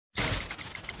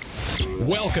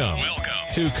Welcome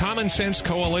to Common Sense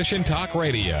Coalition Talk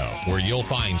Radio, where you'll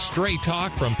find straight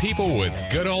talk from people with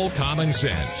good old common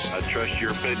sense. I trust your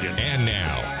opinion. And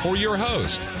now, for your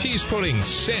host, he's putting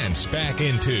sense back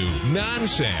into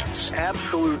nonsense.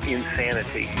 Absolute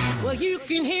insanity. Well, you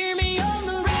can hear me on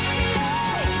the radio.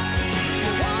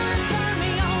 You want to turn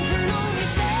me on, turn on your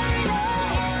stereo.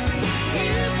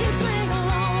 You can sing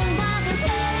along while they're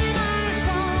playing our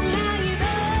song. How you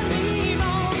done me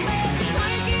wrong, baby,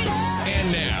 crank it up.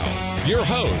 And now, your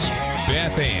host,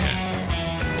 Beth Ann.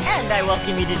 And I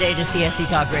welcome you today to CSC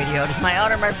Talk Radio. It is my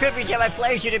honor, my privilege, and my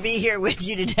pleasure to be here with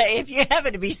you today. If you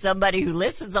happen to be somebody who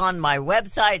listens on my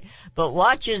website but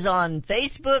watches on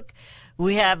Facebook,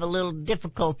 we have a little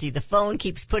difficulty. The phone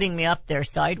keeps putting me up there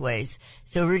sideways.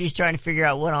 So Rudy's trying to figure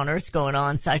out what on earth's going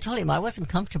on. So I told him I wasn't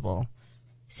comfortable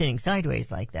sitting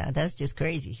sideways like that. That's just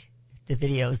crazy. The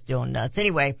video's doing nuts.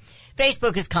 Anyway,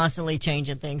 Facebook is constantly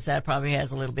changing things. That probably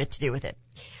has a little bit to do with it.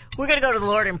 We're going to go to the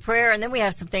Lord in prayer, and then we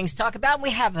have some things to talk about.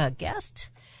 We have a guest.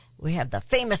 We have the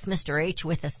famous Mr. H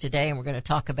with us today, and we're going to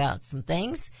talk about some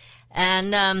things.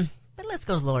 And but let's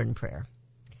go to the Lord in prayer.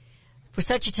 For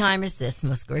such a time as this,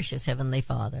 most gracious Heavenly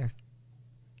Father,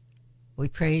 we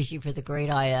praise you for the great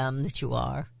I am that you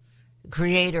are, the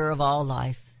creator of all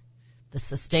life, the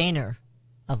sustainer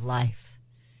of life,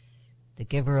 the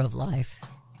giver of life,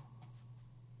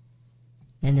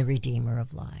 and the redeemer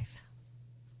of life.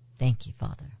 Thank you,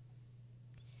 Father.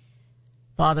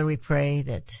 Father, we pray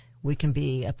that we can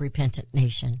be a repentant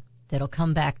nation that'll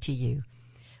come back to you.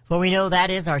 For we know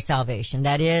that is our salvation.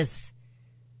 That is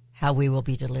how we will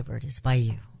be delivered, is by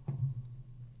you.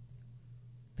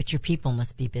 But your people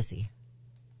must be busy.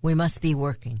 We must be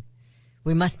working.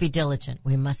 We must be diligent.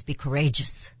 We must be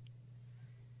courageous.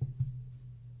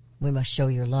 We must show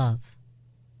your love.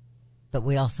 But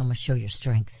we also must show your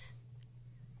strength.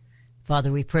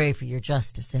 Father, we pray for your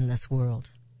justice in this world,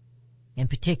 in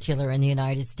particular in the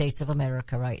United States of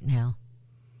America right now.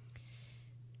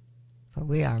 For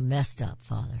we are messed up,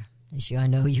 Father, as I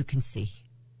know you can see.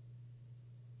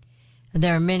 And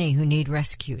there are many who need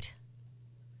rescued.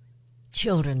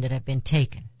 Children that have been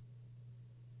taken.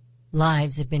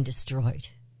 Lives have been destroyed.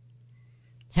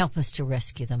 Help us to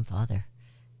rescue them, Father.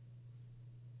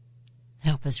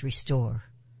 Help us restore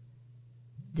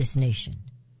this nation.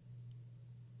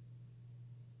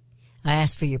 I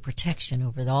ask for your protection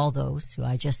over all those who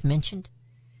I just mentioned.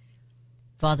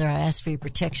 Father, I ask for your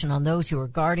protection on those who are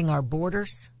guarding our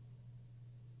borders,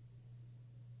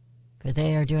 for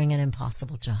they are doing an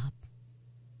impossible job.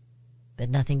 But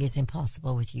nothing is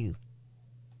impossible with you.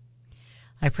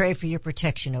 I pray for your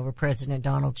protection over President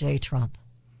Donald J. Trump.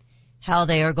 How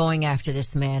they are going after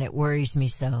this man, it worries me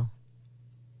so.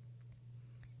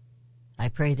 I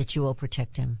pray that you will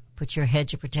protect him. Put your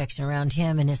hedge of protection around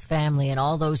him and his family and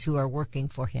all those who are working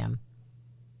for him.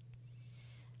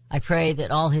 I pray that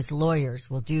all his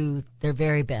lawyers will do their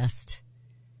very best,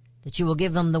 that you will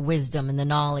give them the wisdom and the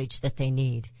knowledge that they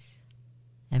need.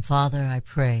 And Father, I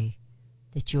pray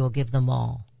that you will give them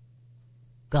all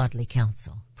godly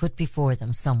counsel. Put before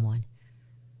them someone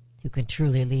who can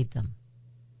truly lead them.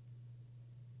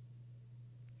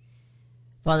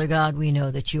 Father God, we know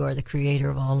that you are the creator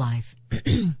of all life,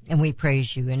 and we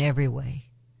praise you in every way.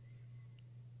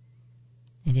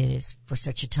 And it is for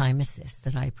such a time as this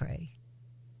that I pray.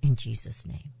 In Jesus'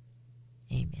 name,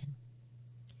 amen.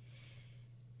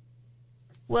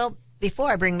 Well,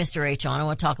 before I bring Mr. H on, I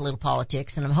want to talk a little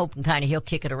politics, and I'm hoping kind of he'll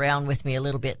kick it around with me a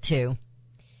little bit too.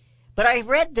 But I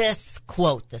read this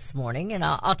quote this morning, and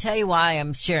I'll tell you why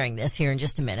I'm sharing this here in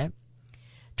just a minute.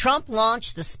 Trump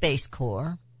launched the Space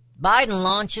Corps. Biden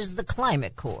launches the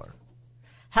Climate Corps.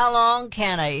 How long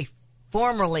can a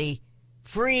formerly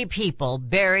free people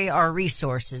bury our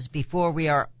resources before we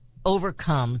are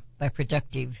overcome by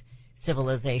productive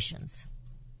civilizations?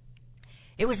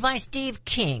 It was by Steve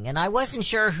King, and I wasn't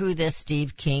sure who this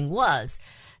Steve King was.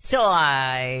 So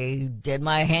I did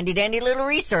my handy-dandy little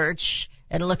research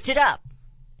and looked it up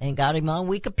and got him on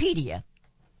Wikipedia.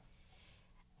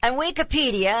 And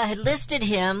Wikipedia had listed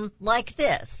him like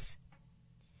this: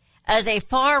 as a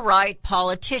far-right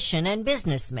politician and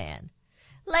businessman.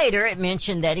 Later, it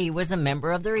mentioned that he was a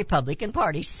member of the Republican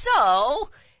Party.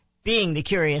 So, being the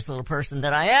curious little person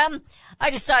that I am, I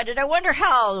decided, I wonder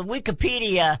how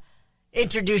Wikipedia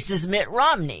introduces Mitt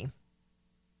Romney.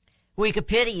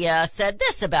 Wikipedia said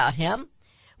this about him.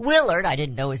 Willard, I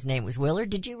didn't know his name was Willard.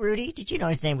 Did you, Rudy? Did you know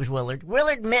his name was Willard?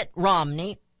 Willard Mitt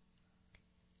Romney,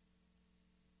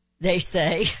 they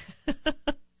say,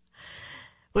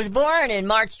 was born in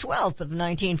March 12th of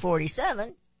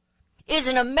 1947, is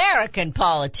an American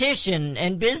politician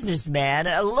and businessman,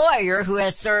 a lawyer who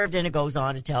has served, and it goes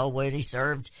on to tell where he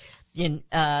served, in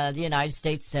the United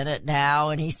States Senate now,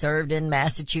 and he served in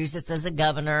Massachusetts as a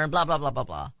governor, blah, blah, blah, blah,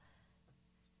 blah.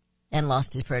 And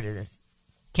lost his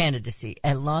candidacy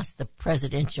and lost the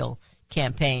presidential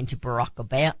campaign to Barack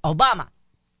Obama.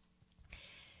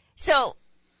 So,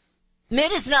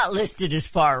 Mitt is not listed as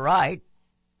far right,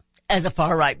 as a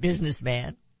far right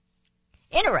businessman.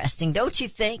 Interesting, don't you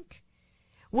think?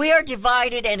 We are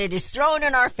divided, and it is thrown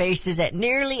in our faces at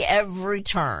nearly every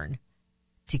turn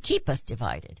to keep us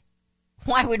divided.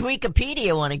 Why would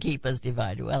Wikipedia want to keep us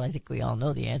divided? Well, I think we all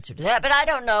know the answer to that, but I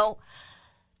don't know.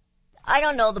 I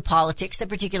don't know the politics, the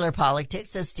particular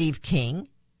politics of Steve King,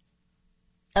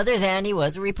 other than he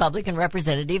was a Republican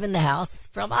representative in the House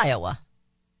from Iowa.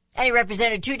 And he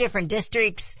represented 2 different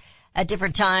districts at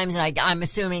different times, and I'm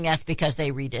assuming that's because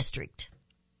they redistrict.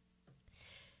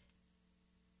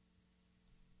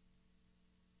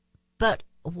 But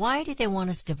why do they want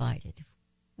us divided?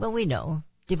 Well, we know,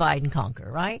 divide and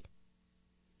conquer, right?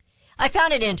 I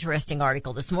found an interesting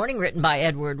article this morning written by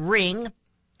Edward Ring,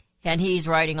 and he's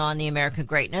writing on the American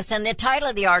greatness, and the title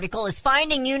of the article is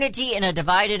Finding Unity in a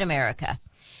Divided America.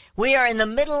 We are in the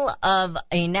middle of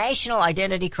a national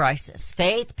identity crisis.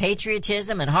 Faith,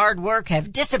 patriotism, and hard work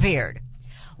have disappeared.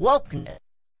 Wokeness,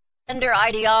 gender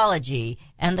ideology,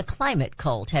 and the climate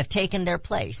cult have taken their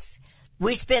place.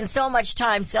 We spend so much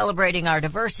time celebrating our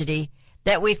diversity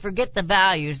that we forget the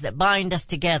values that bind us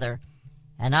together.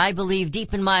 And I believe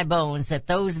deep in my bones that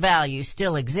those values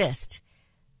still exist.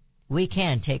 We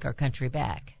can take our country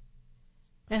back.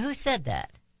 Now, who said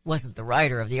that? Wasn't the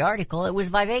writer of the article. It was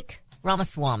Vivek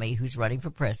Ramaswamy, who's running for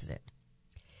president.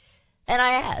 And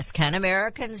I ask, can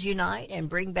Americans unite and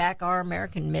bring back our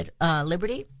American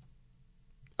liberty?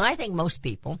 I think most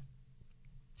people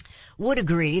would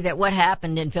agree that what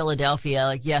happened in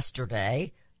Philadelphia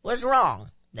yesterday was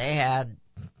wrong. They had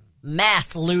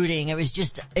mass looting.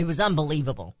 It was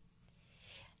unbelievable.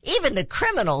 Even the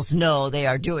criminals know they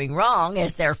are doing wrong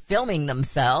as they're filming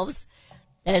themselves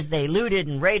as they looted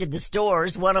and raided the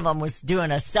stores. One of them was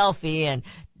doing a selfie and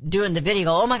doing the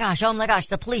video. Oh my gosh,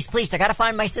 the police, I gotta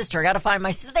find my sister,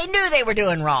 They knew they were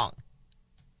doing wrong.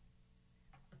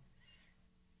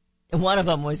 And one of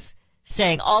them was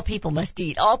saying, all people must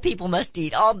eat.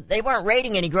 They weren't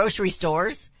raiding any grocery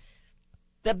stores.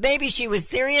 But maybe she was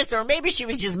serious, or maybe she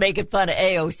was just making fun of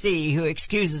AOC, who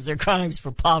excuses their crimes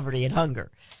for poverty and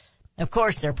hunger. Of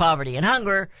course, their poverty and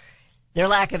hunger, their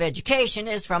lack of education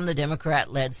is from the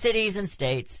Democrat-led cities and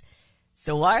states.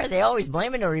 So why are they always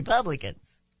blaming the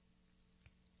Republicans?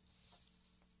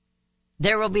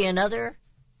 There will be another,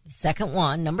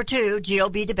 number 2,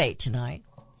 GOP debate tonight.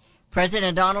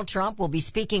 President Donald Trump will be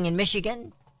speaking in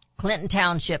Michigan, Clinton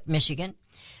Township, Michigan,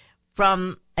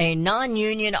 from a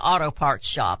non-union auto parts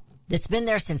shop that's been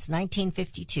there since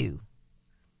 1952,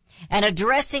 and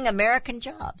addressing American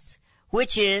jobs,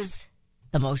 which is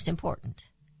the most important.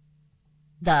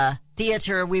 The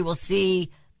theater we will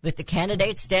see with the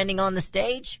candidates standing on the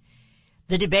stage,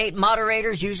 the debate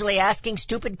moderators usually asking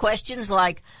stupid questions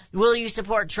like, will you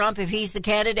support Trump if he's the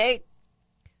candidate?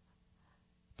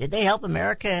 Did they help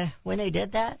America when they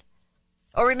did that?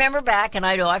 Or remember back, and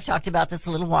I know I've talked about this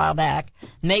a little while back,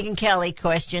 Megyn Kelly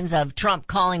questions of Trump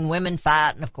calling women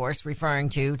fat, and of course referring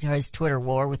to his Twitter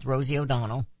war with Rosie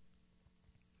O'Donnell.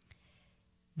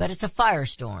 But it's a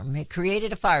firestorm. It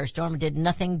created a firestorm and did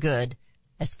nothing good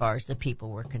as far as the people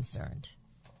were concerned.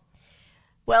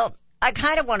 Well, I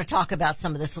kind of want to talk about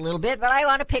some of this a little bit, but I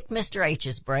want to pick Mr.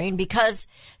 H's brain because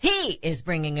he is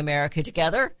bringing America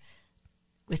together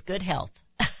with good health.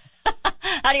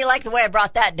 How do you like the way I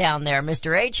brought that down there,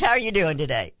 Mr. H? How are you doing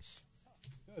today?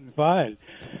 Fine.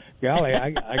 Golly,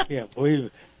 I can't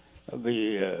believe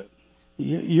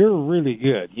you're really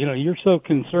good. You know, you're so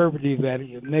conservative that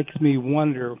it makes me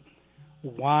wonder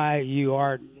why you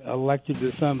aren't elected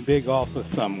to some big office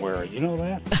somewhere. You know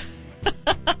that?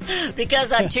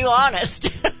 Because I'm too honest.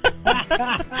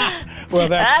 Well,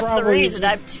 that's the reason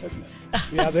I'm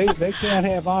yeah, they can't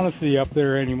have honesty up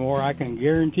there anymore. I can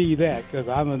guarantee that because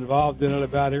I'm involved in it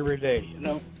about every day, you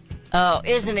know. Oh,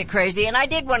 isn't it crazy? And I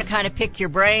did want to kind of pick your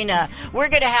brain. We're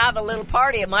going to have a little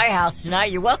party at my house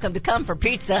tonight. You're welcome to come for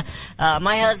pizza.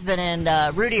 My husband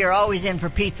and Rudy are always in for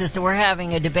pizza, so we're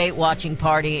having a debate watching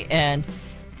party. And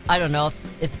I don't know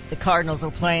if the Cardinals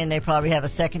are playing. They probably have a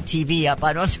second TV up.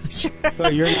 I don't know. Sure. So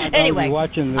you're not anyway,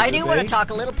 watching the I do debate? want to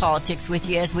talk a little politics with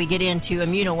you as we get into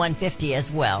Immuno 150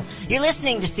 as well. You're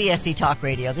listening to CSC Talk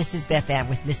Radio. This is Beth Ann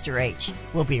with Mr. H.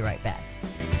 We'll be right back.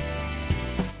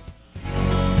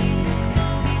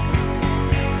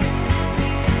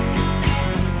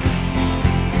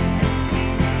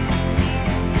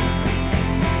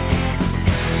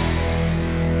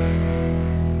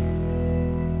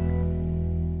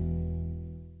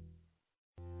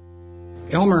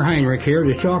 Elmer Heinrich here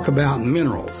to talk about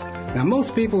minerals. Now,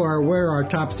 most people are aware our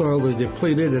topsoil is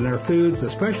depleted and our foods,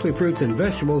 especially fruits and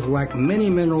vegetables, lack many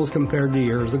minerals compared to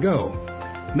years ago.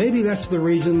 Maybe that's the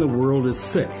reason the world is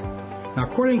sick. Now,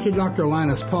 according to Dr.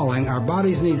 Linus Pauling, our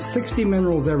bodies need 60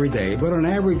 minerals every day, but on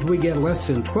average we get less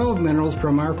than 12 minerals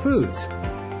from our foods.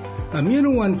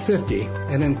 Immuno 150,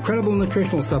 an incredible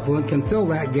nutritional supplement, can fill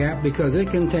that gap because it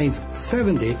contains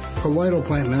 70 colloidal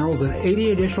plant minerals and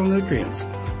 80 additional nutrients,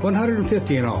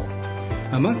 150 in all.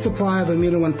 A month's supply of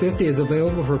Immuno 150 is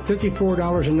available for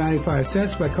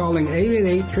 $54.95 by calling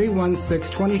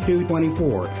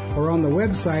 888-316-2224 or on the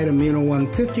website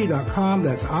immuno150.com.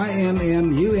 That's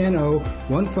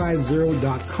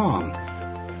IMMUNO150.com.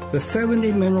 The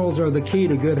 70 minerals are the key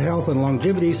to good health and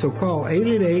longevity, so call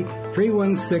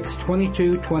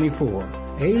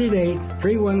 888-316-2224.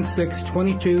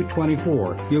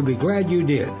 888-316-2224. You'll be glad you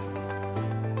did.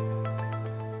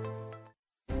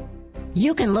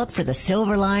 You can look for the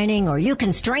silver lining, or you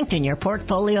can strengthen your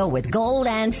portfolio with gold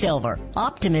and silver.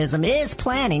 Optimism is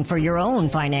planning for your own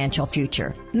financial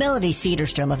future. Melody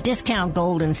Cedarstrom of Discount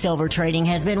Gold and Silver Trading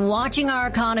has been watching our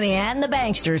economy and the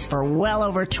banksters for well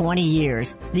over 20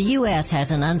 years. The U.S.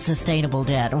 has an unsustainable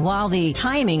debt, and while the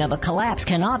timing of a collapse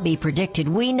cannot be predicted,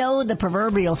 we know the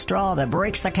proverbial straw that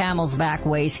breaks the camel's back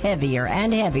weighs heavier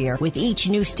and heavier with each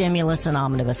new stimulus and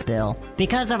omnibus bill.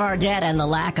 Because of our debt and the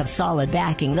lack of solid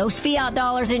backing, those fiat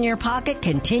dollars in your pocket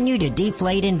continue to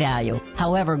deflate in value.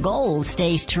 However, gold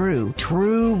stays true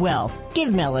wealth.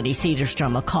 Give Melody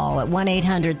Cedarstrom a call at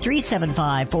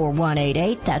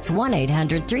 1-800-375-4188. That's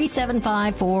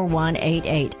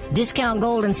 1-800-375-4188. Discount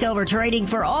Gold and Silver Trading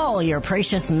for all your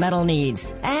precious metal needs.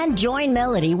 And join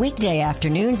Melody weekday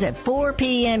afternoons at 4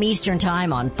 p.m. Eastern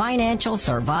Time on Financial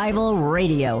Survival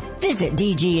Radio. Visit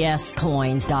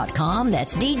dgscoins.com.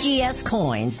 That's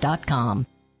dgscoins.com.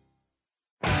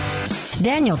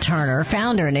 Daniel Turner,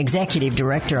 founder and executive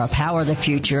director of Power the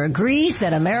Future, agrees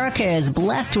that America is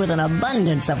blessed with an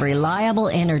abundance of reliable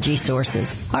energy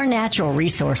sources. Our natural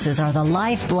resources are the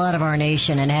lifeblood of our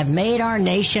nation and have made our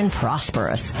nation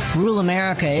prosperous. Rural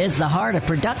America is the heart of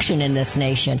production in this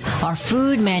nation. Our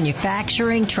food,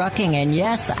 manufacturing, trucking, and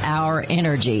yes, our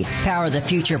energy. Power the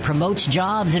Future promotes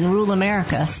jobs in rural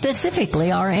America,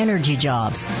 specifically our energy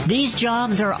jobs. These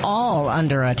jobs are all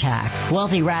under attack.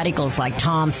 Wealthy radicals like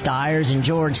Tom Stiers and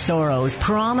George Soros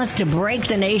promise to break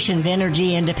the nation's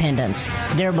energy independence.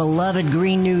 Their beloved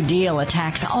Green New Deal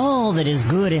attacks all that is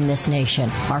good in this nation.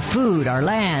 Our food, our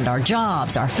land, our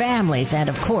jobs, our families, and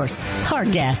of course, our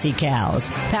gassy cows.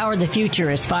 Power the Future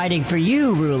is fighting for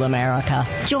you, rural America.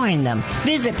 Join them.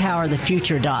 Visit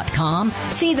PowerTheFuture.com.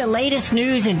 See the latest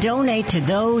news and donate to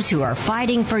those who are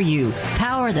fighting for you.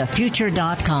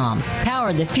 PowerTheFuture.com.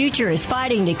 Power the Future is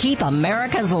fighting to keep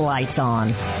America's lights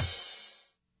on.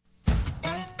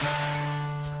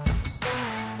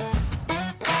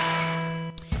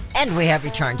 And we have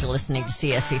returned to listening to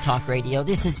CSC Talk Radio.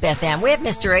 This is Beth Ann. We have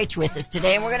Mr. H with us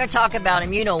today, and we're going to talk about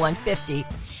Immuno 150.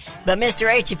 But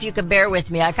Mr. H, if you could bear with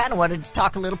me, I kind of wanted to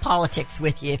talk a little politics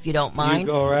with you, if you don't mind.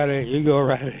 You go right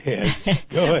ahead.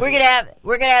 Go ahead.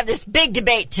 We're gonna have this big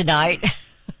debate tonight.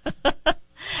 And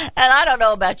I don't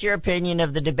know about your opinion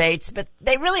of the debates, but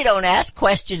they really don't ask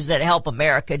questions that help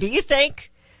America. Do you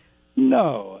think?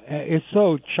 No, it's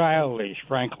so childish,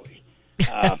 frankly.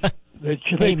 They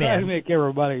try to make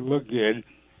everybody look good,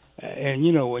 and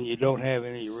when you don't have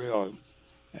any real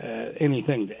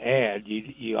anything to add,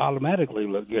 you automatically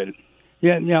look good.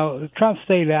 Yeah, Trump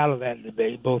stayed out of that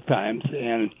debate both times,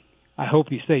 and I hope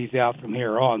he stays out from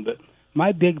here on. But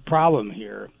my big problem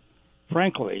here,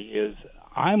 frankly, is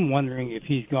I'm wondering if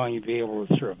he's going to be able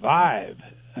to survive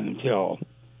until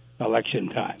election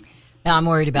time. Now, I'm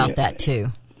worried about that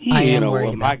too. I am worried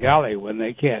about my golly, when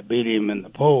they can't beat him in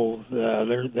the polls,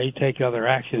 they take other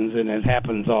actions, and it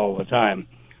happens all the time.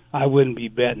 I wouldn't be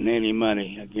betting any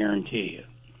money, I guarantee you.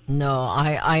 No,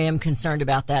 I am concerned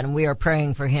about that, and we are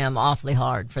praying for him awfully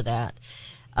hard for that.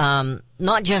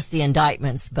 Not just the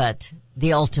indictments, but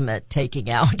the ultimate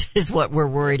taking out is what we're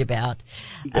worried about.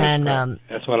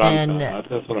 That's what I'm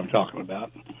talking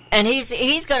about. And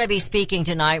he's going to be speaking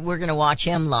tonight. We're going to watch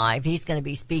him live. He's going to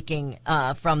be speaking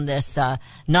from this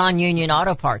non-union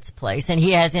auto parts place, and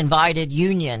he has invited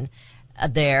union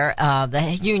there.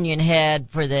 The union head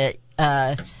for the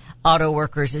auto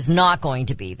workers is not going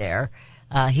to be there.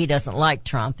 He doesn't like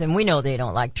Trump, and we know they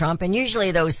don't like Trump. And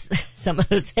usually some of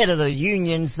those head of those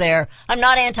unions there, I'm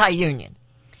not anti-union,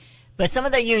 but some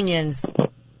of the unions,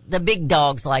 the big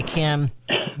dogs like him,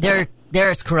 they're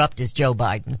as corrupt as Joe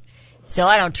Biden. So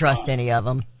I don't trust any of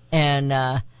them. And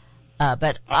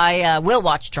but I will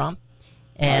watch Trump,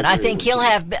 And I think he'll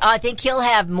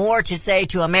have more to say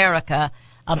to America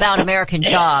about American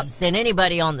jobs than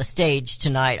anybody on the stage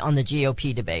tonight on the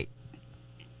GOP debate.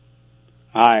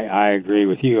 I agree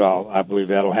with you. I believe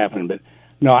that'll happen. But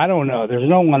no, I don't know. There's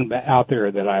no one out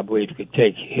there that I believe could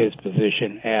take his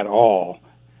position at all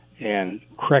and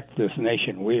correct this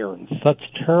nation. We are in such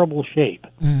terrible shape.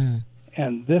 Mm.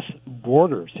 And this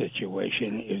border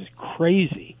situation is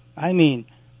crazy. I mean,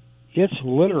 it's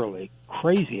literally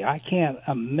crazy. I can't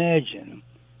imagine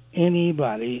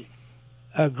anybody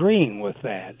agreeing with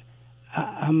that.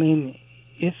 I mean,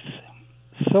 it's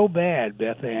so bad,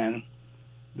 Beth Ann,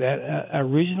 that a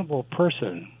reasonable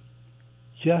person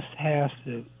just has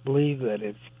to believe that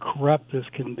it's corrupt as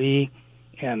can be.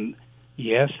 And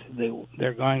yes,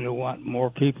 they're going to want more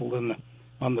people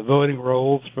on the voting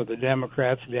rolls for the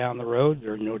Democrats down the road.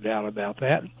 There's no doubt about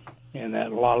that. And that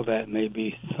a lot of that may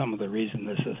be some of the reason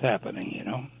this is happening, you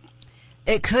know.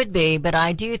 It could be, but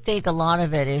I do think a lot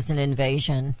of it is an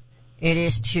invasion. It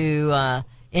is to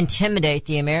intimidate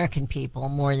the American people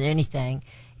more than anything.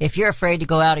 If you're afraid to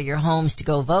go out of your homes to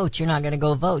go vote, you're not going to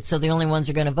go vote. So the only ones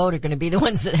who are going to vote are going to be the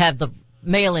ones that have the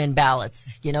mail-in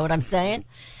ballots. You know what I'm saying?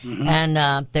 Mm-hmm.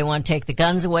 And they want to take the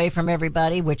guns away from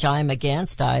everybody, which I'm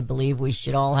against. I believe we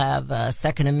should all have a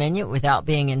Second Amendment without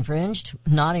being infringed.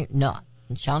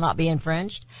 Shall not be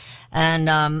infringed.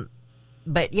 And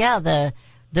but yeah,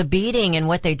 the beating and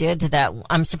what they did to that,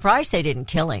 I'm surprised they didn't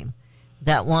kill him.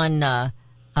 That one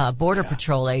Border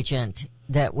Patrol agent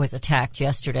that was attacked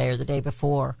yesterday or the day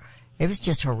before, it was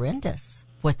just horrendous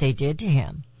what they did to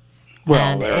him.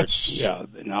 Well, and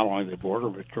not only the Border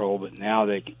Patrol, but now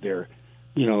they're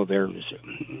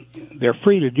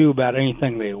free to do about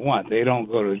anything they want. They don't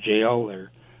go to jail. There's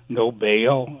no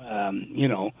bail.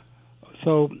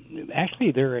 So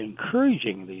actually, they're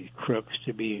encouraging these crooks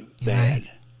to be bad. Right.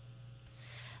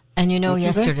 And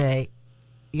yesterday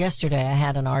I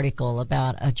had an article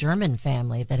about a German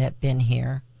family that had been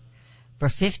here for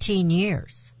 15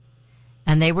 years,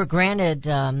 and they were granted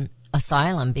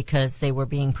asylum because they were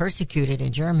being persecuted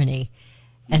in Germany.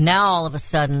 And now all of a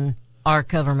sudden, our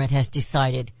government has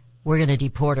decided we're going to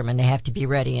deport them, and they have to be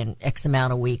ready in X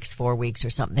amount of weeks, 4 weeks or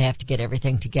something. They have to get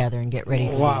everything together and get ready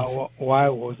to leave. Why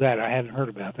was that? I hadn't heard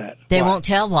about that. They won't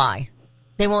tell why.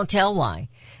 They won't tell why.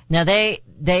 Now,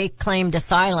 they claimed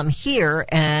asylum here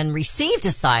and received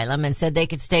asylum and said they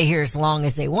could stay here as long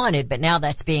as they wanted, but now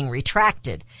that's being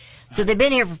retracted. So they've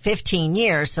been here for 15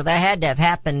 years, so that had to have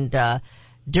happened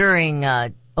during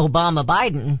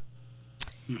Obama-Biden.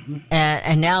 Mm-hmm.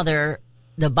 And now the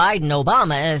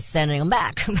Biden-Obama is sending them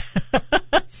back.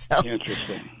 So,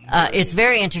 interesting. It's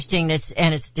very interesting,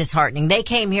 and it's disheartening. They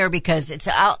came here because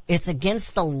it's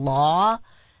against the law,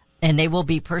 and they will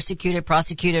be persecuted,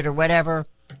 prosecuted, or whatever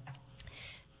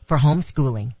for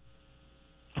homeschooling.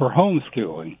 For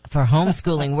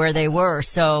homeschooling, where they were.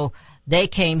 So they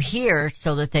came here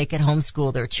so that they could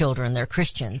homeschool their children. They're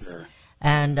Christians. Sure.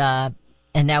 And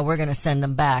now we're going to send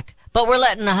them back. But we're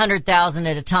letting 100,000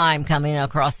 at a time come in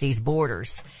across these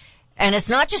borders. And it's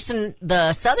not just in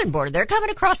the southern border. They're coming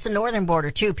across the northern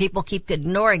border, too. People keep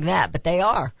ignoring that, but they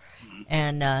are.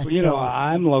 And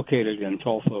I'm located in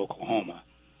Tulsa, Oklahoma.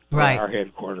 Right. Our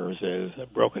headquarters is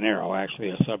Broken Arrow,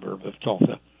 actually a suburb of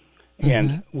Tulsa.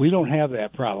 And we don't have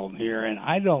that problem here. And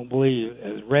I don't believe,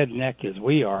 as redneck as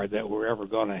we are, that we're ever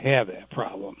going to have that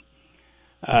problem.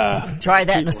 Try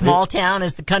that in a small town,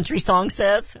 as the country song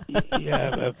says.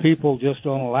 Yeah, people just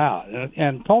don't allow it.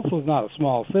 And Tulsa's not a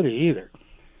small city either.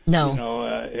 No.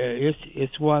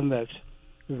 It's one that's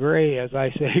very, as I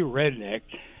say, redneck.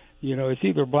 It's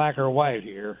either black or white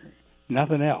here,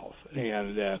 nothing else.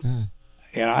 And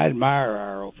I admire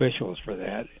our officials for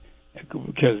that,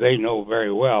 because they know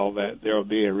very well that there will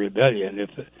be a rebellion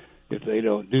if they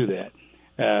don't do that.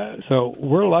 So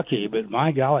we're lucky, but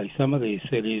my golly, some of these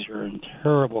cities are in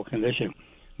terrible condition.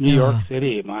 New York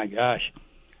City, my gosh.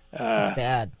 It's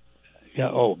bad.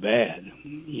 Yeah, bad.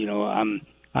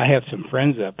 I have some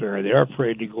friends up there. They're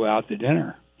afraid to go out to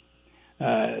dinner.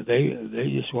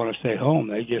 They just want to stay home.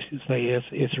 They just say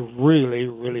it's really,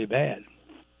 really bad.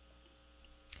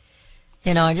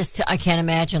 I can't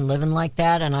imagine living like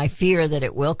that, and I fear that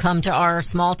it will come to our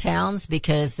small towns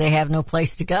because they have no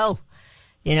place to go.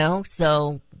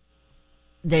 So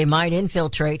they might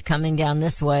infiltrate coming down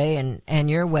this way and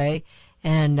your way.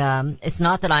 And it's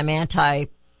not that I'm anti,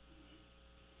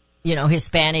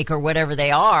 Hispanic or whatever they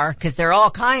are, because they're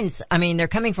all kinds. I mean, they're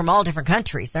coming from all different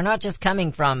countries. They're not just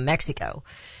coming from Mexico.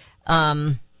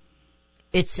 I'm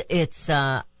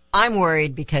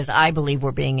worried because I believe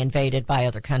we're being invaded by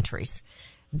other countries.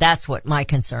 That's what my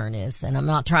concern is. And I'm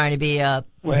not trying to be a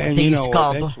Well, and They you used know, to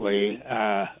call eventually,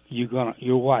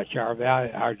 you'll watch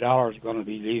our dollar is going to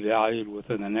be devalued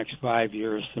within the next 5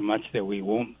 years so much that we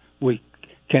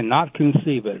cannot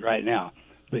conceive it right now.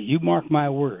 But you mark my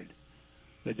word,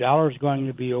 the dollar is going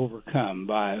to be overcome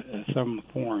by some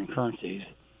foreign currencies,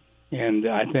 and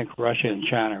I think Russia and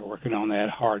China are working on that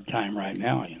hard time right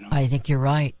now. You know, I think you're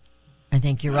right.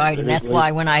 And that's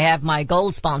why when I have my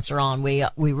gold sponsor on, we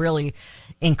really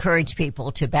encourage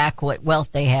people to back what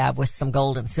wealth they have with some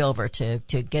gold and silver to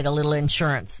get a little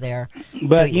insurance there.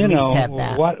 But so you know, at least have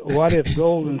that. what if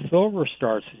gold and silver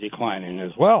starts declining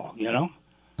as well? You know,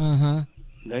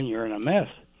 then you're in a mess.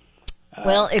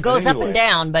 Well, it goes up anyway. and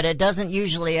down, but it doesn't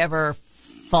usually ever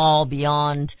fall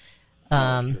beyond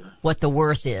what the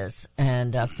worth is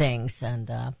and of things. And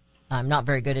I'm not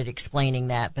very good at explaining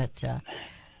that, but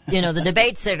you know, the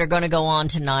debates that are going to go on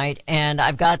tonight, and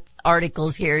I've got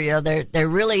articles here. You know, they're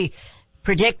really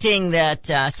predicting that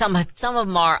some of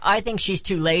them are. I think she's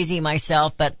too lazy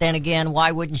myself, but then again,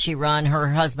 why wouldn't she run? Her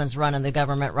husband's running the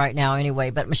government right now anyway.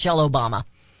 But Michelle Obama.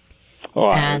 Oh,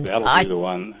 and that'll be the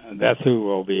one. That's who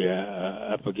will be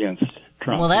up against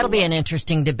Trump. Well, that'll be an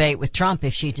interesting debate with Trump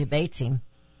if she debates him.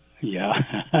 Yeah.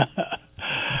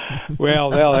 Well,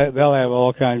 they'll have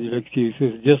all kinds of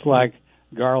excuses, just like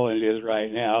Garland is right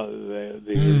now,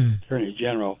 the Attorney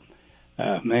General.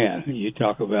 Man, you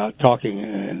talk about talking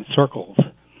in circles.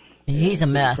 He's a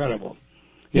mess. Incredible.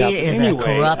 He Yeah, is anyway, a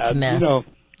corrupt mess. You know,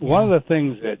 one of the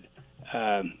things that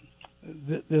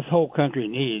this whole country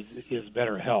needs is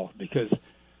better health, because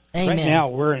Amen. right now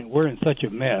we're in such a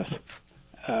mess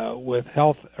with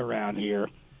health around here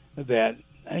that,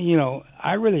 you know,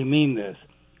 I really mean this.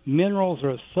 Minerals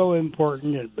are so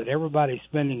important, but everybody's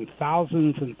spending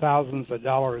thousands and thousands of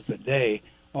dollars a day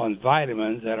on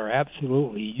vitamins that are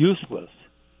absolutely useless.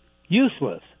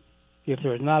 Useless if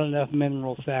there's not enough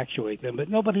minerals to actuate them, but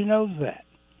nobody knows that.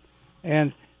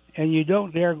 And you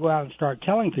don't dare go out and start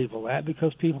telling people that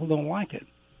because people don't like it.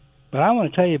 But I want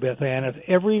to tell you, Beth Ann, if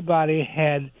everybody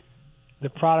had the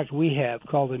product we have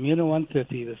called Immuno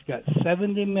 150 that's got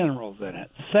 70 minerals in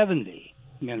it, 70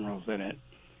 minerals in it,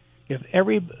 if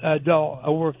every adult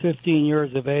over 15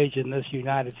 years of age in this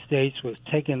United States was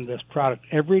taking this product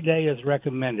every day as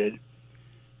recommended,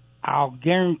 I'll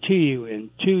guarantee you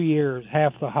in 2 years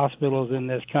half the hospitals in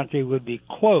this country would be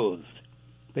closed.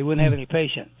 They wouldn't have any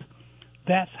patients.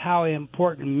 That's how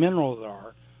important minerals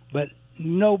are, but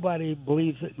nobody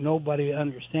believes it, nobody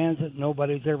understands it,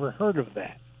 nobody's ever heard of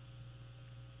that.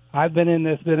 I've been in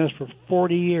this business for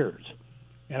 40 years,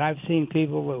 and I've seen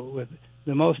people with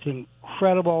the most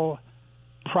incredible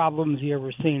problems you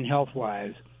ever seen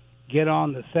health-wise get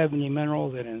on the 70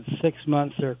 minerals, and in 6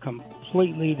 months they're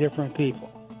completely different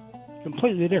people.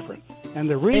 Completely different. And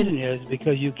the reason is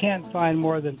because you can't find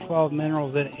more than 12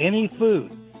 minerals in any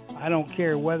food. I don't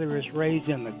care whether it's raised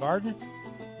in the garden.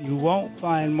 You won't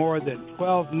find more than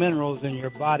 12 minerals, and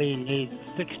your body needs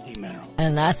 60 minerals.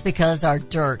 And that's because our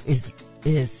dirt is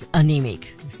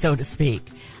anemic, so to speak.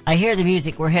 I hear the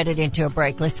music. We're headed into a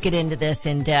break. Let's get into this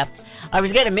in depth. I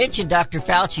was going to mention Dr.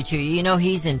 Fauci to you. You know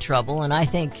he's in trouble, and I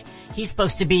think he's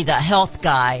supposed to be the health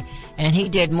guy, and he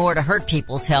did more to hurt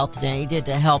people's health than he did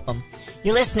to help them.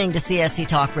 You're listening to CSC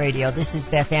Talk Radio. This is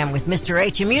Beth Ann with Mr.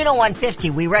 H. Immuno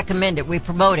 150. We recommend it. We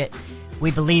promote it.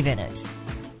 We believe in it.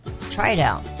 Try it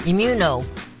out.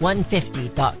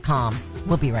 Immuno150.com.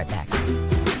 We'll be right back.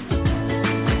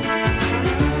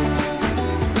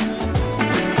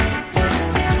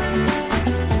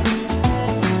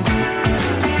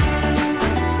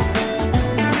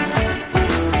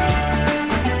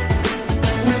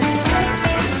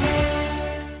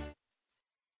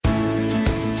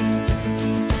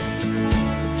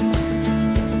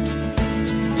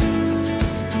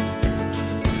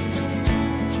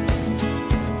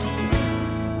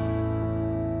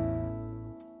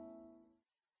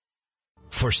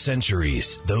 For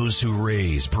centuries, those who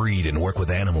raise, breed, and work with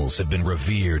animals have been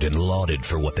revered and lauded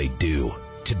for what they do.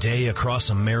 Today, across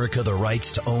America, the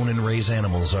rights to own and raise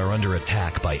animals are under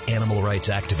attack by animal rights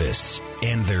activists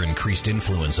and their increased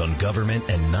influence on government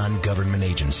and non-government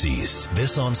agencies.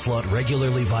 This onslaught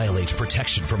regularly violates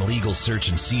protection from illegal search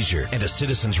and seizure and a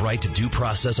citizen's right to due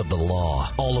process of the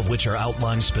law, all of which are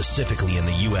outlined specifically in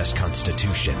the U.S.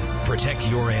 Constitution. Protect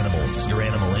your animals, your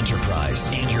animal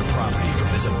enterprise, and your property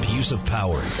from this abuse of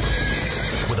power.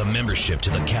 With a membership to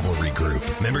the Cavalry Group,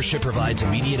 membership provides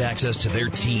immediate access to their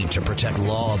team to protect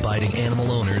law-abiding animal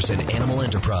owners and animal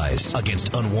enterprise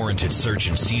against unwarranted search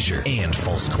and seizure and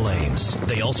false claims.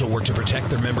 They also work to protect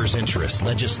their members' interests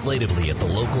legislatively at the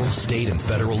local, state, and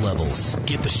federal levels.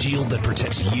 Get the shield that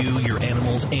protects you, your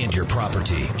animals, and your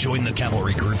property. Join the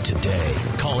Cavalry Group today.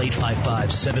 Call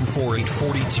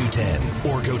 855-748-4210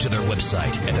 or go to their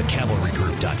website at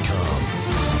thecavalrygroup.com.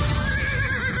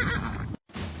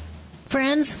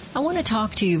 Friends, I want to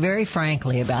talk to you very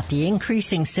frankly about the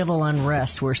increasing civil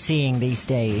unrest we're seeing these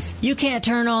days. You can't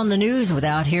turn on the news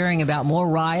without hearing about more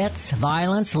riots,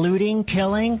 violence, looting,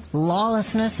 killing,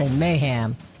 lawlessness, and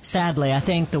mayhem. Sadly, I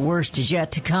think the worst is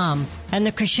yet to come, and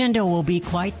the crescendo will be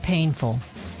quite painful.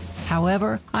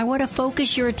 However, I want to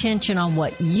focus your attention on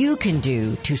what you can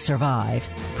do to survive.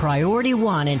 Priority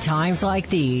one in times like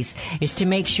these is to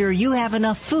make sure you have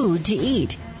enough food to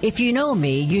eat. If you know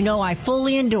me, you know I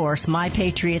fully endorse My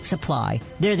Patriot Supply.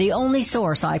 They're the only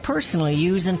source I personally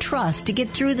use and trust to get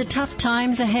through the tough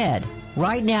times ahead.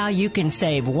 Right now, you can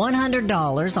save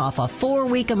 $100 off a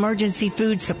 4-week emergency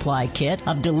food supply kit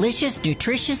of delicious,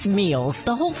 nutritious meals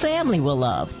the whole family will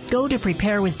love. Go to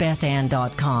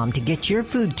preparewithbethann.com to get your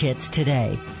food kits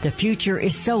today. The future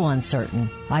is so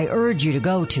uncertain. I urge you to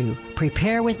go to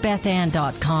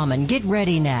preparewithbethann.com and get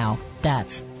ready now.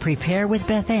 That's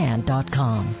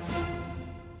preparewithbethann.com.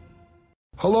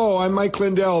 Hello, I'm Mike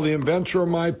Lindell, the inventor of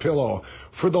MyPillow.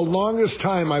 For the longest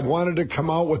time, I've wanted to come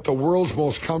out with the world's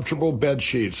most comfortable bed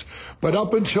sheets. But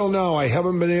up until now, I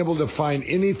haven't been able to find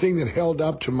anything that held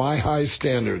up to my high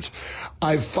standards.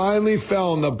 I finally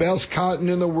found the best cotton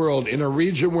in the world in a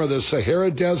region where the Sahara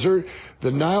Desert,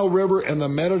 the Nile River, and the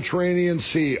Mediterranean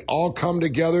Sea all come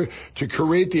together to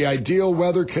create the ideal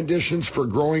weather conditions for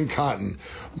growing cotton.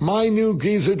 My new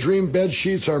Giza Dream bed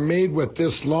sheets are made with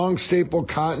this long staple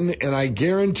cotton, and I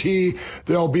guarantee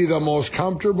they'll be the most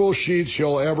comfortable sheets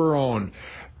you'll ever own.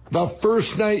 The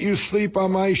first night you sleep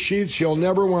on my sheets, you'll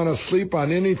never want to sleep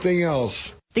on anything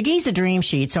else. The Giza Dream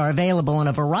Sheets are available in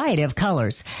a variety of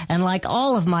colors, and like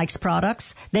all of Mike's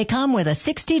products, they come with a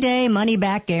 60-day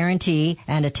money-back guarantee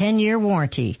and a 10-year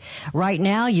warranty. Right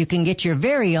now, you can get your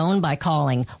very own by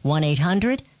calling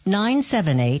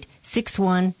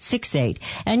 1-800-978-6168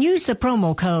 and use the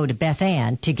promo code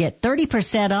BethAnn to get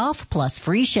 30% off plus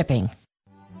free shipping.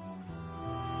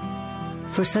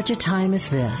 For such a time as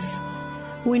this,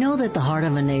 we know that the heart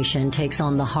of a nation takes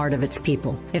on the heart of its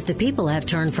people. If the people have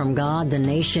turned from God, the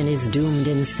nation is doomed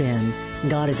in sin.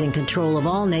 God is in control of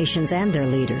all nations and their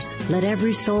leaders. Let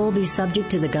every soul be subject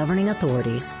to the governing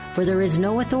authorities, for there is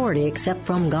no authority except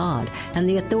from God, and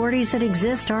the authorities that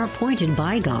exist are appointed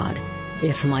by God.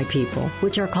 If my people,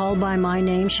 which are called by my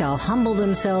name, shall humble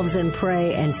themselves and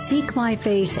pray and seek my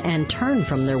face and turn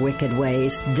from their wicked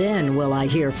ways, then will I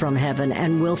hear from heaven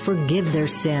and will forgive their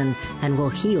sin and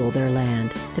will heal their land.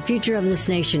 The future of this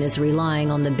nation is relying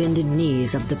on the bended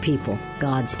knees of the people,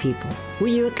 God's people. Will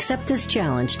you accept this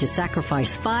challenge to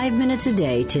sacrifice 5 minutes a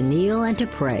day to kneel and to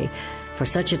pray? For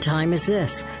such a time as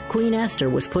this, Queen Esther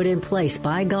was put in place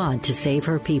by God to save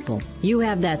her people. You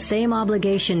have that same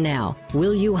obligation now.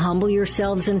 Will you humble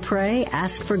yourselves and pray,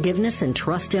 ask forgiveness, and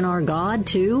trust in our God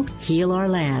to heal our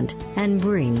land and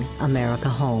bring America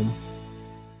home?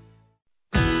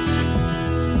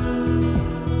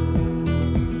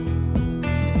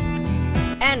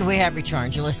 And we have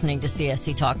returned. You're listening to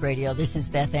CSC Talk Radio. This is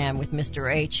Beth Ann with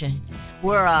Mr. H. And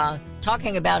we're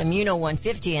talking about Immuno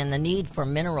 150 and the need for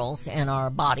minerals in our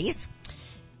bodies.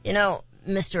 You know,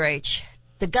 Mr. H,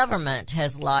 the government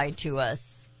has lied to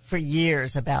us for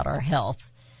years about our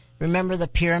health. Remember the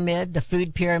pyramid, the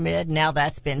food pyramid? Now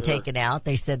that's been taken out.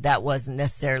 They said that wasn't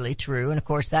necessarily true. And, of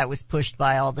course, that was pushed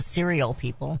by all the cereal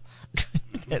people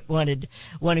that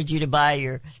wanted you to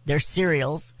buy their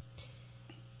cereals.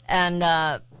 And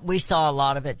we saw a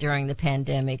lot of it during the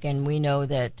pandemic, and we know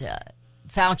that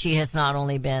Fauci has not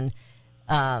only been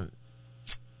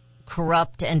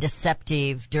corrupt and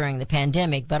deceptive during the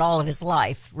pandemic, but all of his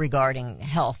life regarding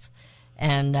health.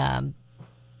 And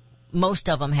most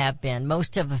of them have been.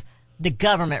 Most of the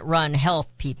government-run health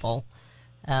people,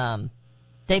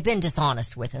 they've been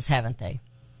dishonest with us, haven't they?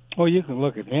 Well, you can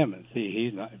look at him and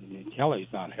see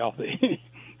Kelly's not healthy.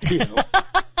 You know,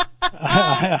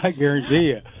 I guarantee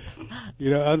you. You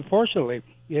know, unfortunately,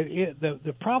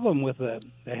 the problem with the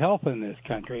health in this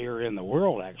country, or in the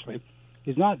world actually,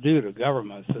 is not due to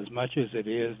governments as much as it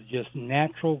is just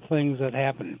natural things that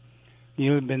happen. You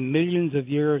know, there have been millions of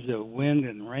years of wind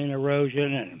and rain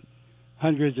erosion and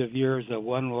hundreds of years of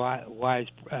unwise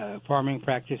farming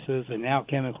practices and now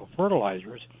chemical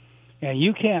fertilizers. And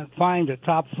you can't find a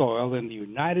topsoil in the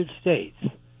United States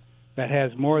that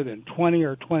has more than 20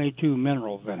 or 22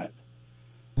 minerals in it.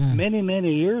 Many,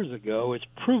 many years ago, it's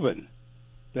proven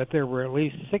that there were at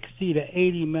least 60 to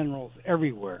 80 minerals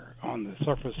everywhere on the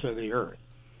surface of the earth.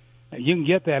 And you can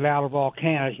get that out of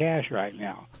volcanic ash right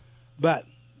now. But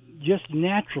just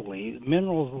naturally,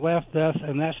 minerals left us,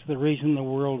 and that's the reason the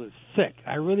world is sick.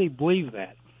 I really believe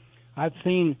that. I've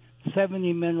seen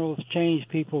 70 minerals change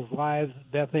people's lives,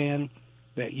 Beth Ann,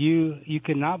 that you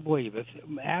cannot believe. It's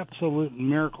absolute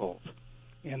miracles.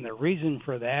 And the reason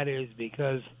for that is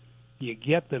because you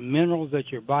get the minerals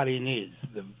that your body needs.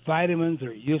 The vitamins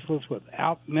are useless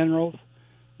without minerals,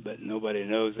 but nobody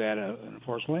knows that,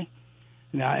 unfortunately.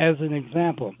 Now, as an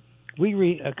example,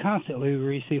 we constantly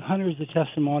receive hundreds of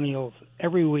testimonials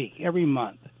every week, every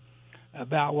month,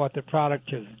 about what the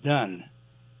product has done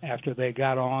after they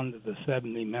got on to the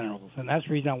 70 minerals. And that's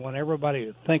the reason I want everybody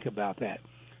to think about that.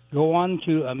 Go on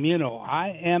to Immuno,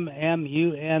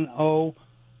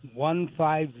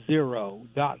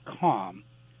 IMMUNO150.com.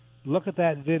 Look at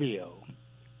that video,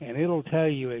 and it'll tell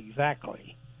you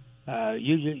exactly.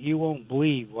 You won't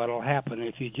believe what will happen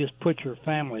if you just put your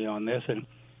family on this. And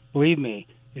believe me,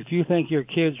 if you think your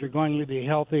kids are going to be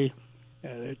healthy,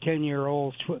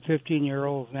 10-year-olds,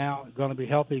 15-year-olds now, are going to be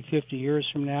healthy 50 years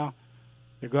from now,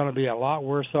 they're going to be a lot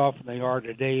worse off than they are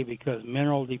today because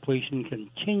mineral depletion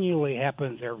continually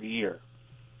happens every year,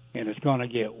 and it's going to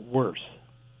get worse.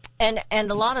 And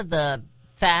a lot of the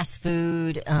fast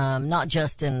food, not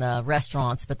just in the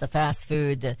restaurants, but the fast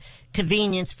food, the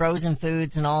convenience, frozen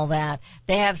foods and all that,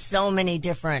 they have so many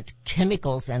different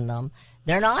chemicals in them.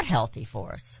 They're not healthy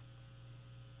for us.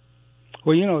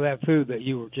 Well, you know, that food that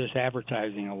you were just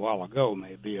advertising a while ago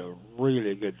may be a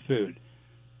really good food,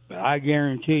 but I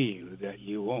guarantee you that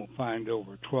you won't find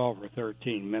over 12 or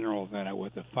 13 minerals in it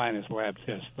with the finest lab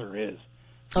test there is.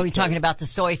 Oh, you're talking about the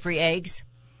soy-free eggs?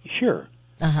 Sure.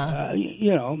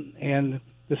 You know, and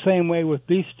the same way with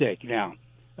beef steak. Now,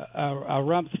 a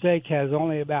rump steak has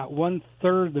only about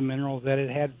 1/3 the minerals that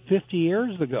it had 50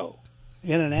 years ago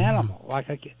in an animal, like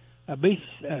a beef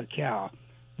cow.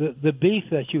 The beef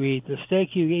that you eat, the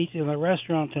steak you eat in the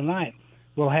restaurant tonight,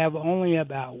 will have only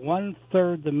about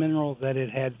 1/3 the minerals that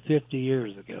it had 50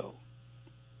 years ago,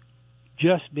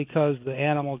 just because the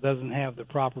animal doesn't have the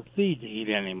proper feed to eat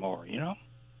anymore, you know?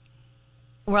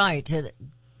 Right.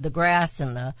 The grass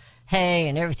and the hay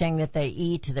and everything that they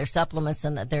eat, their supplements,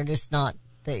 and that they're just not,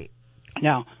 they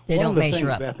don't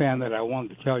measure up. Beth Ann, that I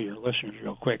wanted to tell your listeners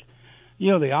real quick, you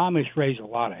know, the Amish raise a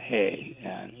lot of hay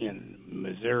in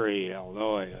Missouri,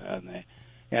 Illinois,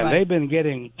 and they've been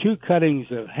getting 2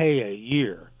 cuttings of hay a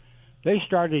year. They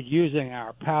started using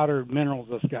our powdered minerals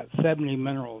that's got 70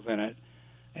 minerals in it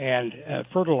and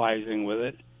fertilizing with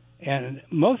it, and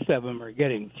most of them are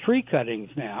getting 3 cuttings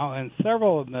now, and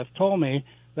several of them have told me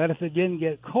that if it didn't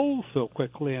get cold so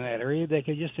quickly in that area, they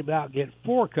could just about get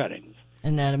 4 cuttings.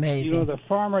 Isn't that amazing? You know, the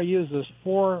farmer uses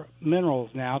 4 minerals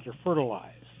now to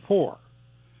fertilize. 4.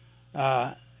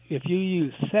 If you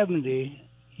use 70,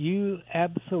 you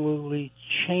absolutely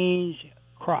change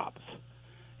crops,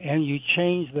 and you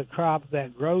change the crop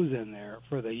that grows in there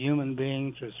for the human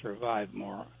being to survive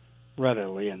more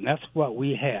readily, and that's what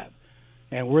we have.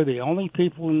 And we're the only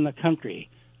people in the country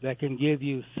that can give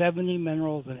you 70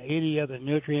 minerals and 80 other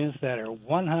nutrients that are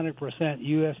 100%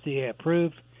 USDA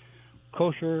approved,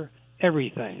 kosher,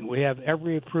 everything. We have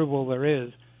every approval there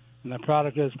is, and the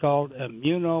product is called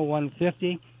Immuno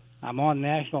 150. I'm on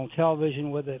national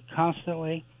television with it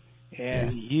constantly,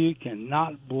 and you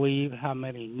cannot believe how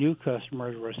many new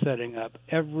customers we're setting up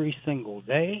every single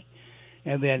day.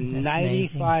 And then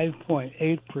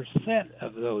 95.8%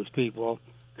 of those people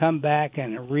come back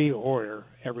and reorder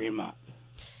every month.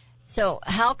 So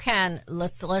how can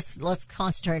let's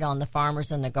concentrate on the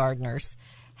farmers and the gardeners.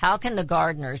 How can the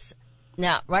gardeners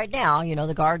right now, you know,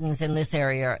 the gardens in this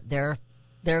area, they're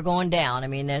going down. I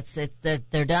mean,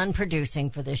 they're done producing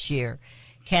for this year.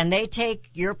 Can they take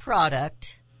your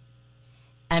product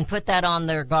and put that on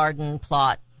their garden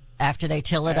plot after they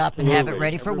till it up and have it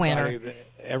ready for winter,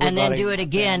 and then do it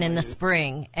again in the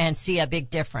spring and see a big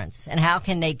difference? And how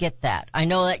can they get that? I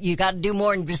know that you got to do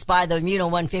more than just buy the Immuno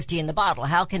 150 in the bottle.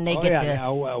 How can they get the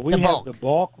bulk? We have the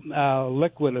bulk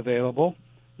liquid available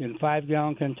in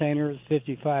 5-gallon containers,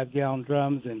 55-gallon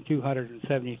drums, and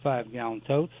 275-gallon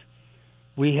totes.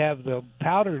 We have the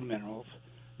powdered minerals.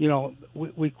 You know,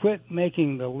 we quit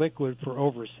making the liquid for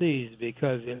overseas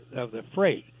because of the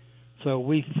freight. So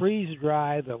we freeze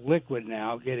dry the liquid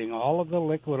now, getting all of the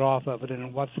liquid off of it,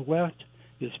 and what's left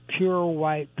is pure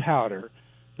white powder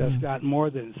that's got more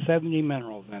than 70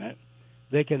 minerals in it.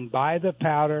 They can buy the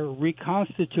powder,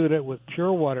 reconstitute it with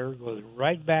pure water, goes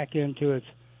right back into its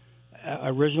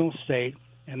original state,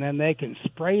 and then they can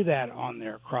spray that on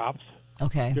their crops.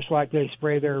 Okay. Just like they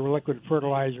spray their liquid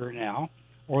fertilizer now,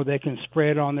 or they can spray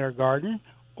it on their garden,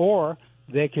 or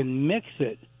they can mix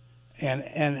it and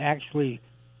actually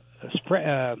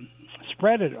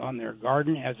spread it on their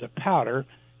garden as a powder,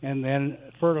 and then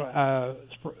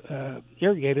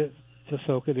irrigate it to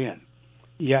soak it in.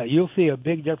 Yeah, you'll see a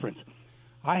big difference.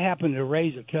 I happened to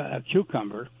raise a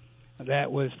cucumber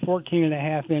that was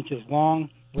 14.5 inches long,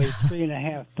 weighed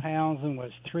 3.5 pounds, and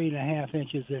was 3.5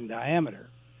 inches in diameter.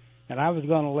 And I was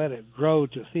going to let it grow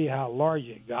to see how large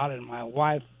it got, and my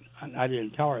wife, I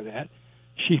didn't tell her that,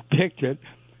 she picked it,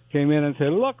 came in and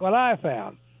said, "Look what I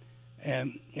found."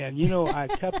 And you know, I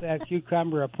cut that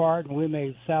cucumber apart, and we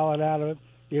made salad out of it.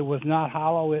 It was not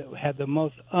hollow. It had the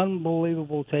most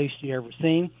unbelievable taste you ever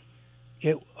seen.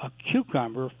 A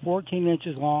cucumber, 14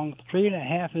 inches long,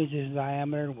 3.5 inches in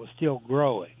diameter, and was still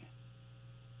growing.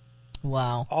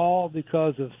 Wow. All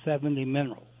because of 70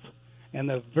 minerals. And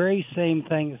the very same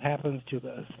thing happens to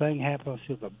the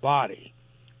body.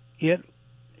 It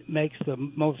makes the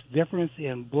most difference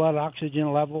in blood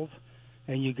oxygen levels,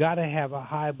 and you got to have a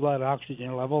high blood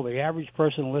oxygen level. The average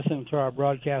person listening to our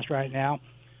broadcast right now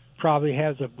probably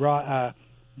has a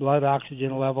blood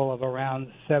oxygen level of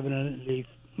around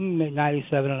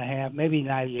 97.5%, maybe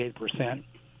 98%.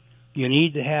 You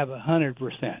need to have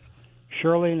 100%.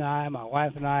 Shirley and I, my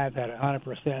wife and I, have had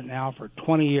 100% now for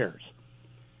 20 years.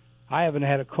 I haven't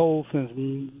had a cold since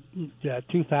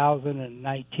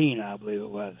 2019, I believe it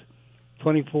was.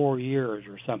 24 years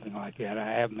or something like that.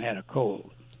 I haven't had a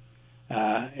cold.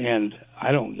 And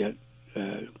I don't get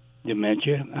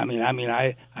dementia. I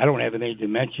don't have any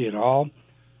dementia at all.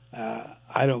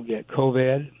 I don't get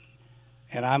COVID,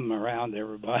 and I'm around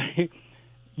everybody.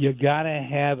 You got to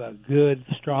have a good,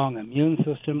 strong immune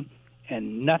system,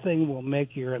 and nothing will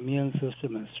make your immune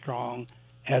system as strong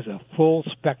as a full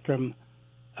spectrum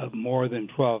of more than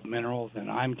 12 minerals, and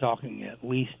I'm talking at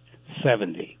least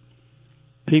 70.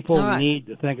 People need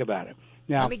to think about it.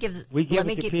 Now, we give it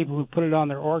to people who put it on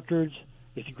their orchards.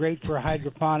 It's great for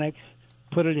hydroponics.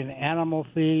 Put it in animal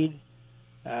feed.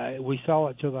 We sell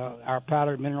it to our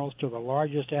powdered minerals to the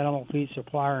largest animal feed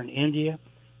supplier in India,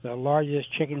 the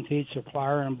largest chicken feed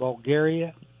supplier in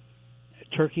Bulgaria,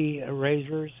 turkey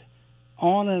raisers,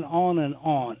 on and on and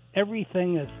on.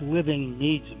 Everything that's living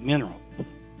needs minerals.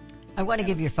 I want to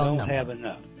give your phone number. Don't have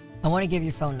enough. I want to give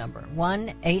your phone number.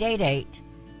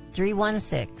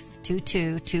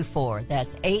 1-888-316-2224.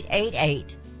 That's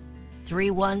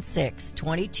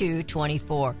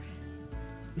 888-316-2224.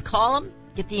 Call them.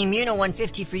 Get the Immuno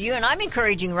 150 for you. And I'm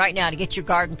encouraging right now to get your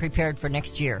garden prepared for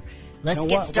next year. Let's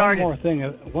get started.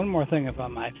 One more thing, if I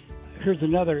might. Here's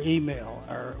another email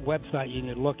or website you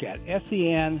need to look at.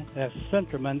 SEN, that's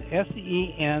Centramin,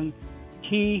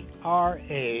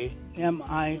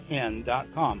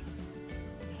 SENTRAMIN.com.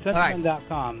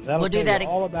 Centramin.com. That'll tell you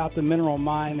all about the mineral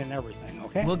mine and everything,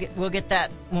 okay? We'll get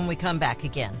that when we come back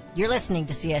again. You're listening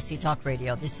to CSC Talk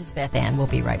Radio. This is Beth Ann. We'll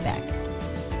be right back.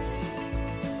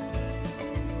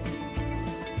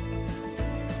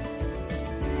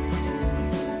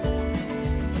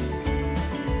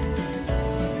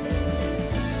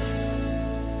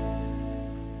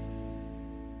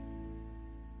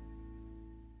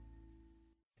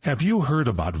 Have you heard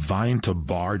about Vine to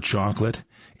Bar chocolate?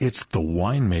 It's the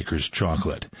winemaker's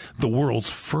chocolate, the world's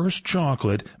first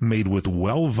chocolate made with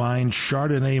well-vined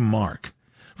Chardonnay marc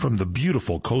from the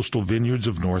beautiful coastal vineyards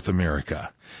of North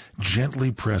America.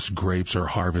 Gently pressed grapes are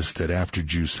harvested after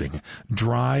juicing,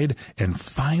 dried and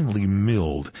finely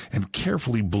milled and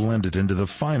carefully blended into the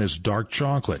finest dark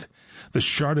chocolate. The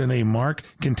Chardonnay marc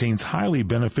contains highly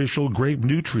beneficial grape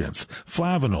nutrients,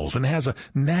 flavonols, and has a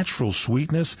natural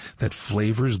sweetness that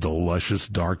flavors the luscious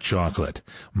dark chocolate.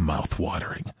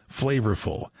 Mouth-watering,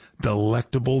 flavorful,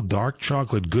 delectable dark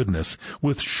chocolate goodness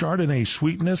with Chardonnay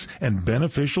sweetness and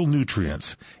beneficial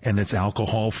nutrients. And it's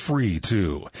alcohol-free,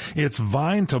 too. It's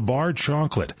Vine to Bar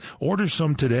chocolate. Order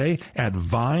some today at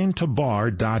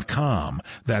vinetobar.com.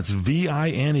 That's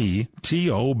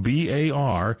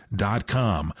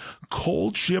VINETOBAR.com.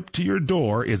 Cold shipped to your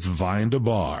door, it's Vine to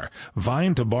Bar.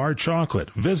 Vine to Bar chocolate.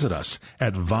 Visit us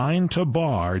at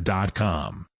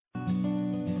vinetobar.com.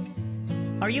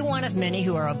 Are you one of many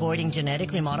who are avoiding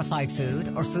genetically modified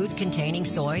food or food containing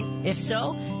soy? If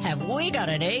so, have we got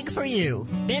an egg for you?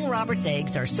 Ben Roberts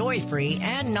eggs are soy-free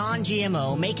and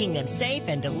non-GMO, making them safe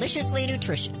and deliciously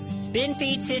nutritious. Ben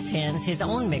feeds his hens his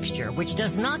own mixture, which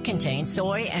does not contain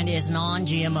soy and is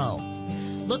non-GMO.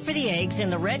 Look for the eggs in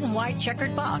the red and white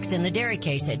checkered box in the dairy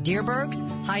case at Deerberg's,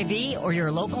 Hy-Vee, or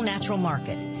your local natural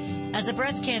market. As a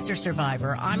breast cancer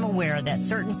survivor, I'm aware that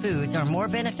certain foods are more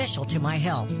beneficial to my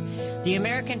health. The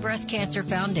American Breast Cancer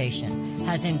Foundation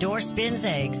has endorsed Ben's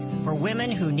eggs for women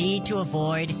who need to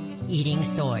avoid eating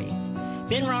soy.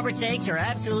 Ben Roberts eggs are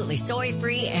absolutely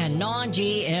soy-free and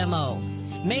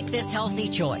non-GMO. Make this healthy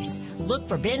choice. Look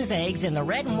for Ben's eggs in the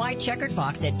red and white checkered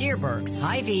box at Deerberg's,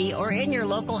 Hy-Vee, or in your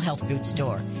local health food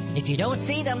store. If you don't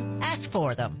see them, ask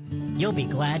for them. You'll be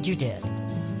glad you did.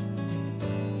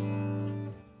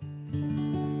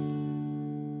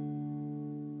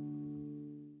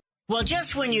 Well,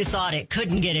 just when you thought it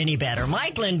couldn't get any better,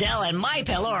 Mike Lindell and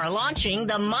MyPillow are launching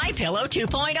the MyPillow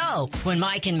 2.0. When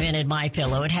Mike invented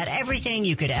MyPillow, it had everything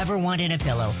you could ever want in a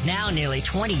pillow. Now, nearly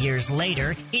 20 years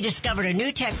later, he discovered a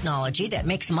new technology that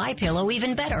makes MyPillow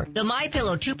even better. The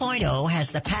MyPillow 2.0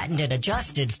 has the patented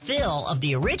adjusted fill of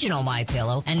the original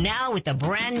MyPillow, and now with the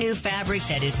brand new fabric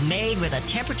that is made with a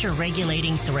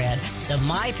temperature-regulating thread, the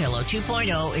MyPillow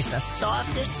 2.0 is the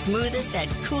softest, smoothest, and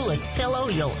coolest pillow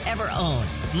you'll ever own.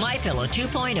 MyPillow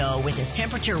 2.0 with its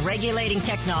temperature-regulating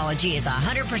technology is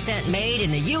 100% made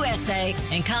in the USA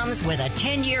and comes with a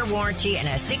 10-year warranty and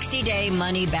a 60-day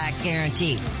money-back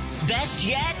guarantee. Best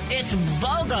yet, it's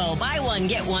BOGO. Buy one,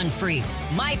 get one free.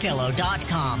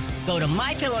 MyPillow.com. Go to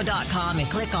MyPillow.com and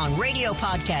click on Radio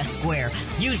Podcast Square.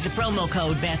 Use the promo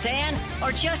code BethAnn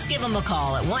or just give them a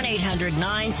call at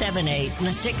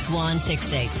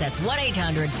 1-800-978-6168. That's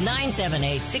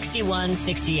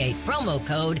 1-800-978-6168. Promo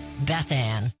code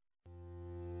BethAnn.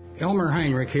 Elmer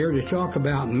Heinrich here to talk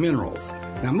about minerals.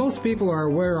 Now, most people are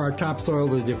aware our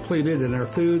topsoil is depleted and our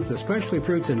foods, especially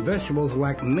fruits and vegetables,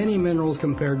 lack many minerals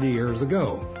compared to years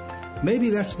ago. Maybe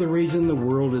that's the reason the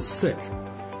world is sick.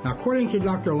 Now, according to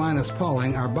Dr. Linus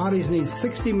Pauling, our bodies need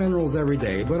 60 minerals every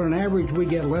day, but on average we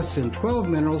get less than 12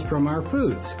 minerals from our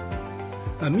foods.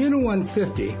 Immuno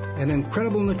 150, an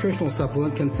incredible nutritional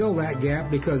supplement, can fill that gap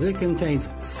because it contains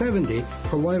 70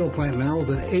 colloidal plant minerals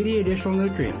and 80 additional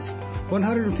nutrients,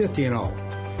 150 in all.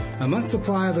 A month's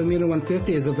supply of Immuno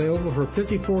 150 is available for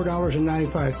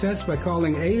 $54.95 by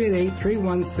calling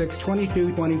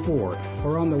 888-316-2224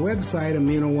 or on the website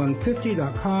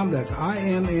immuno150.com. That's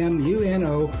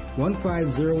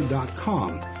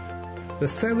IMMUNO150.com. The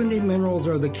 70 minerals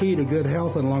are the key to good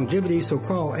health and longevity, so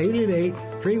call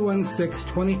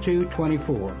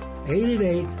 888-316-2224.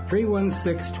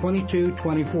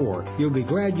 888-316-2224. You'll be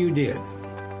glad you did.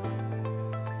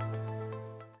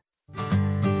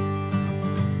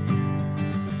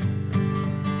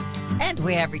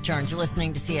 We have returned. You're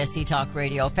listening to CSC Talk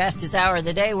Radio. Fastest hour of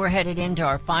the day. We're headed into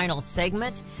our final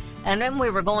segment. And when we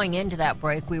were going into that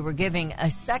break, we were giving a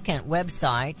second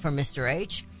website for Mr.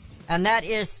 H, and that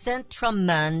is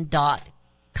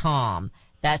Sentramin.com.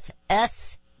 That's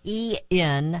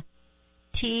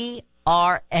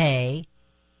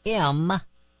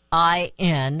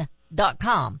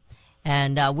SENTRAMIN.com.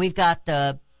 And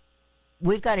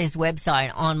we've got his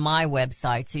website on my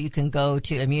website, so you can go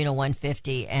to Immuno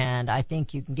 150, and I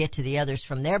think you can get to the others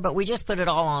from there. But we just put it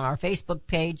all on our Facebook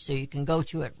page, so you can go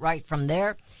to it right from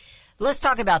there. Let's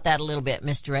talk about that a little bit,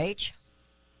 Mr. H.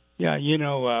 Yeah,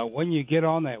 when you get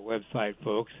on that website,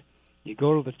 folks, you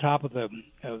go to the top of the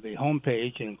home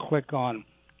page and click on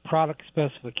product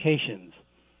specifications,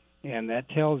 and that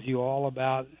tells you all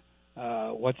about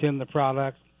what's in the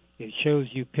product. It shows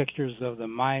you pictures of the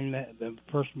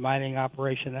first mining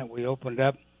operation that we opened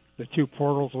up, the two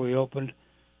portals we opened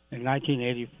in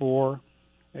 1984.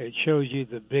 It shows you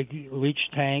the big leach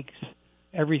tanks,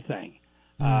 everything.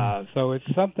 So it's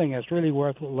something that's really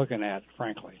worth looking at,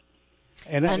 frankly.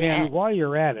 And while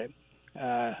you're at it,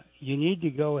 you need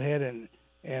to go ahead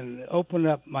and open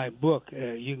up my book.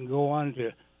 You can go on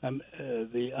to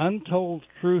the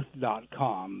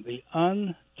untoldtruth.com, the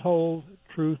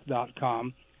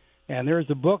untoldtruth.com. And there's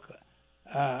a book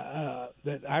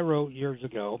that I wrote years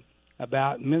ago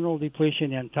about mineral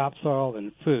depletion in topsoil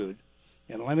and food.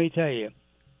 And let me tell you,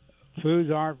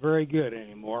 foods aren't very good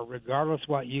anymore, regardless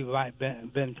what you might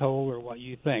been told or what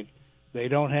you think. They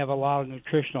don't have a lot of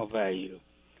nutritional value.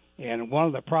 And one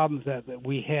of the problems that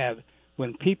we have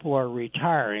when people are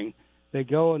retiring, they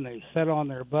go and they sit on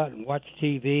their butt and watch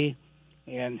TV,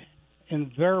 and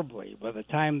invariably, by the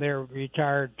time they're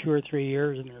retired 2 or 3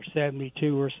 years and they're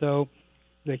 72 or so,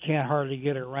 they can't hardly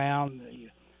get around.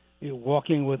 You're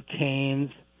walking with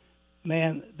canes.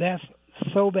 Man, that's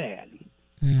so bad.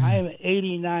 I am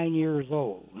 89 years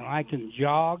old, and I can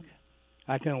jog.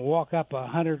 I can walk up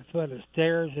 100 foot of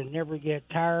stairs and never get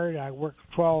tired. I work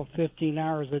 12, 15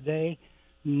 hours a day,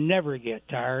 never get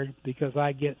tired because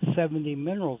I get 70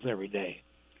 minerals every day.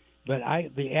 But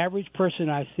the average person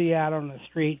I see out on the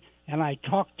street, and I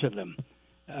talk to them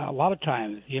a lot of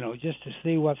times, just to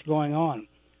see what's going on.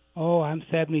 Oh, I'm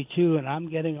 72 and I'm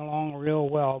getting along real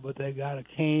well, but they got a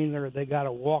cane or they got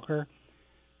a walker.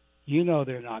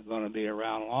 They're not going to be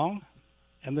around long.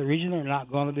 And the reason they're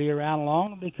not going to be around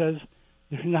long because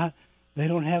they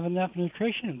don't have enough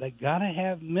nutrition. They got to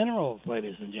have minerals,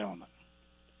 ladies and gentlemen.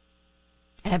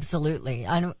 Absolutely.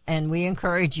 And we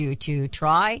encourage you to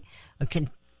try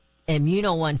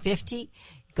Immuno 150.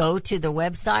 Go to the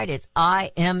website. It's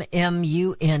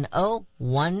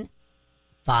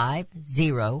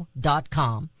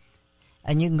IMMUNO150.com.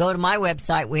 And you can go to my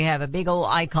website. We have a big old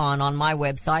icon on my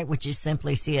website, which is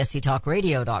simply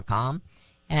csctalkradio.com.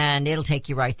 And it'll take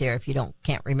you right there if you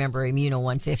can't remember Immuno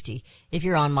 150. If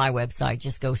you're on my website,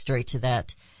 just go straight to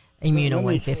that Immuno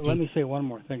 150. Let me say one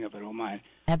more thing, if you don't mind.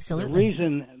 Absolutely. The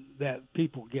reason that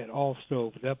people get all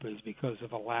stoved up is because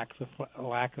of a lack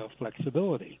of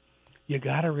flexibility. You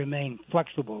got to remain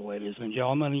flexible, ladies and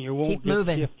gentlemen, and you won't get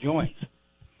stiff joints.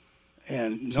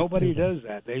 And nobody does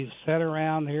that. They sit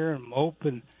around here and mope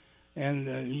and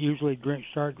usually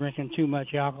start drinking too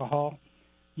much alcohol.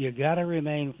 You got to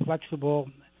remain flexible,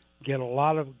 get a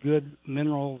lot of good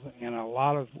minerals, and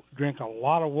drink a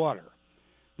lot of water.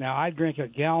 Now, I drink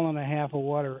 1.5 gallons of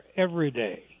water every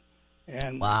day,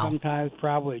 and sometimes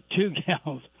probably 2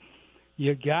 gallons.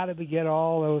 You got to get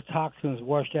all those toxins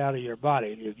washed out of your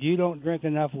body. If you don't drink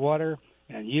enough water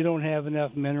and you don't have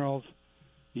enough minerals,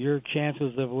 your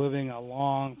chances of living a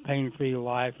long, pain-free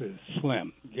life is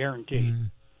slim, guaranteed. Mm-hmm.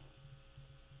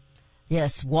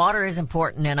 Yes, water is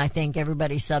important, and I think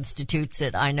everybody substitutes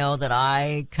it. I know that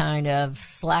I kind of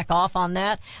slack off on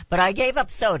that, but I gave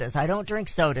up sodas. I don't drink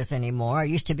sodas anymore. I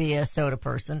used to be a soda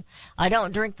person. I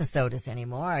don't drink the sodas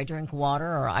anymore. I drink water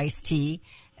or iced tea,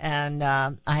 and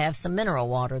I have some mineral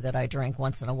water that I drink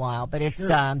once in a while. But it's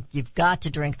you've got to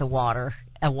drink the water.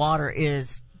 And water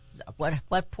is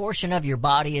what portion of your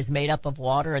body is made up of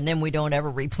water, and then we don't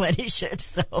ever replenish it.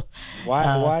 So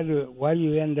why do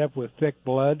you end up with thick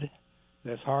blood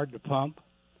that's hard to pump?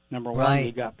 Number one,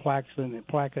 you got plaque in the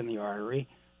artery.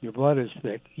 Your blood is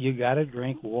thick. You got to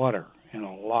drink water, and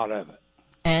a lot of it.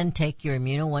 And take your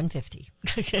Immuno 150.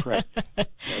 Correct.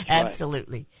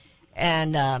 Absolutely.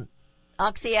 And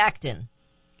oxyactin.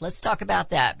 Let's talk about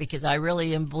that, because I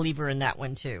really am a believer in that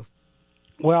one too.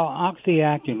 Well,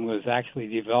 oxyactin was actually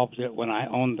developed when I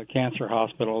owned the cancer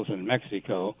hospitals in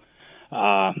Mexico,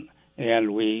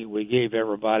 and we gave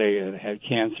everybody that had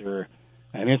cancer.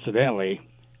 And incidentally,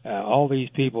 all these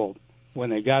people, when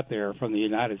they got there from the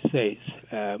United States,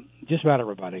 just about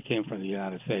everybody came from the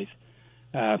United States,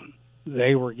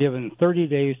 they were given 30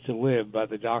 days to live by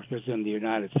the doctors in the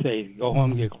United States. Go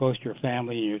home, get close to your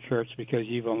family and your church because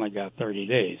you've only got 30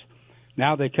 days.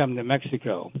 Now they come to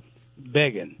Mexico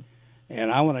begging.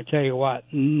 And I want to tell you what,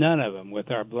 none of them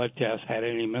with our blood tests had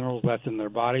any minerals left in their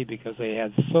body because they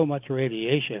had so much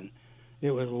radiation.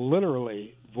 It was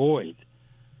literally void.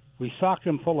 We socked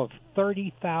them full of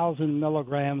 30,000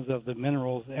 milligrams of the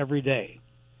minerals every day.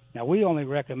 Now, we only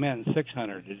recommend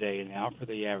 600 a day now for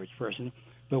the average person,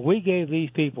 but we gave these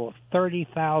people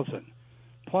 30,000.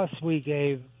 Plus, we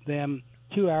gave them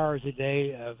 2 hours a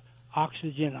day of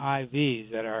oxygen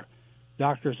IVs that our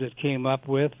doctors that came up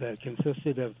with that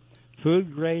consisted of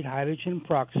food-grade hydrogen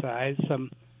peroxide, some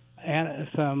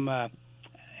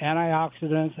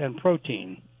antioxidants, and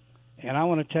protein. And I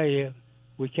want to tell you,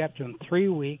 we kept them 3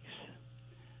 weeks,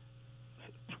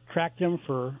 tracked them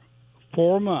for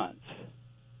 4 months,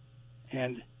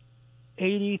 and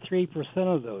 83%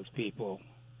 of those people,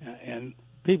 and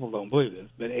people don't believe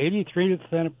this, but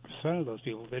 83% of those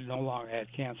people, they no longer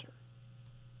had cancer.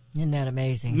 Isn't that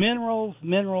amazing? Minerals,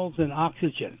 and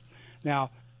oxygen.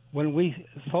 Now, when we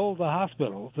sold the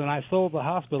hospitals, and I sold the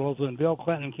hospitals when Bill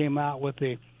Clinton came out with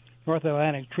the North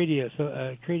Atlantic Treaty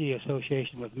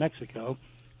Association with Mexico,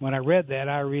 when I read that,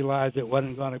 I realized it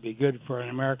wasn't going to be good for an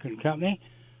American company.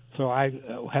 So I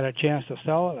had a chance to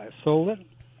sell it. I sold it.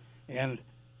 And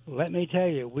let me tell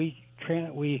you, we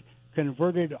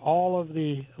converted all of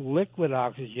the liquid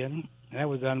oxygen, and that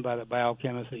was done by the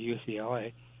biochemists at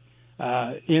UCLA,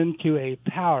 into a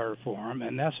powder form.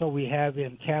 And that's what we have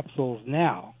in capsules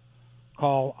now,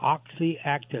 called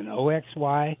oxyactin,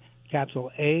 OXY,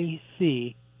 capsule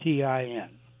ACTIN.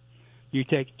 You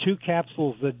take 2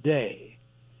 capsules a day.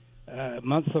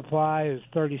 Month supply is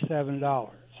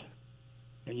 $37.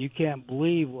 And you can't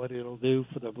believe what it'll do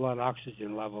for the blood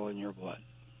oxygen level in your blood.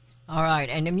 All right.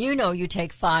 And Immuno, you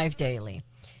take 5 daily.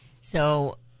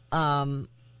 So I'm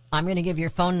going to give your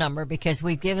phone number because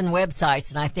we've given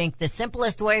websites, and I think the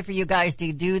simplest way for you guys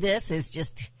to do this is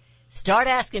just start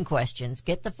asking questions.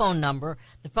 Get the phone number.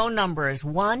 The phone number is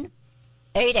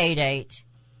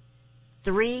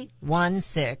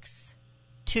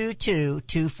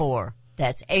 1-888-316-2224.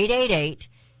 That's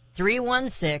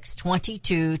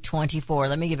 888-316-2224.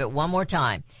 Let me give it one more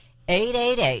time.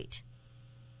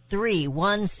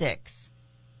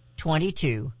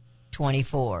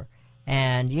 888-316-2224.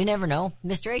 And you never know.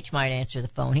 Mr. H might answer the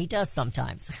phone. He does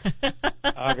sometimes.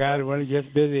 Oh, God, when it gets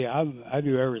busy, I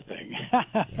do everything.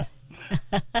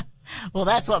 Well,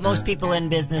 that's what most people in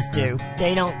business do.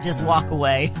 They don't just walk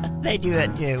away. They do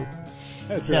it, too.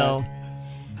 That's So, right.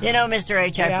 you know, Mr.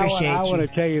 H, I appreciate I you. want to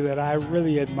tell you that I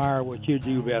really admire what you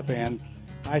do, Beth Ann.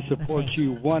 I support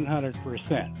you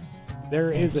 100%. There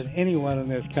isn't anyone in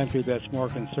this country that's more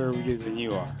conservative than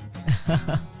you are.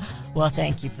 Well,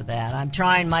 thank you for that. I'm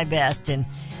trying my best, and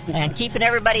keeping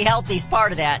everybody healthy is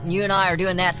part of that. And you and I are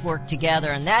doing that work together,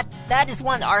 and that is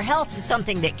one. Our health is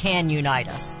something that can unite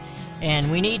us,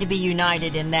 and we need to be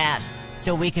united in that,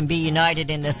 so we can be united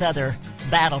in this other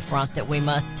battlefront that we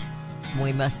must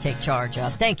take charge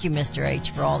of. Thank you, Mr.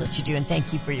 H, for all that you do, and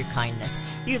thank you for your kindness.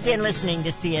 You've been listening to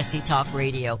CSC Talk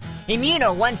Radio.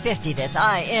 Immuno 150, that's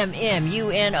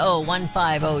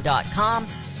IMMUNO150.com.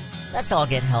 Let's all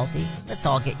get healthy, let's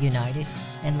all get united,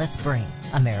 and let's bring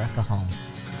America home.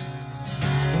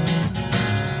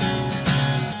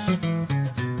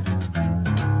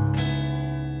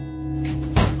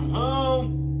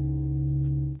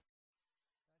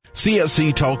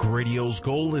 CSC Talk Radio's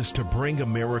goal is to bring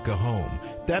America home.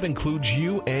 That includes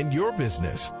you and your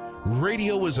business.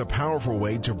 Radio is a powerful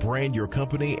way to brand your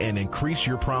company and increase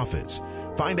your profits.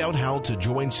 Find out how to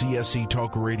join CSC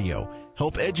Talk Radio,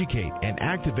 help educate and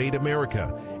activate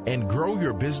America, and grow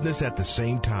your business at the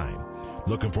same time.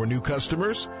 Looking for new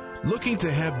customers? Looking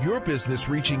to have your business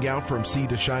reaching out from sea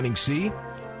to shining sea?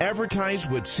 Advertise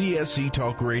with CSC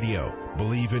Talk Radio.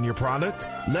 Believe in your product?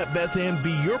 Let Beth Ann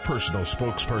be your personal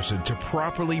spokesperson to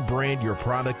properly brand your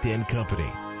product and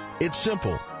company. It's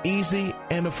simple, easy,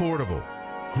 and affordable.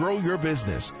 Grow your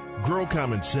business, grow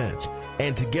common sense,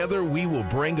 and together we will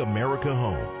bring America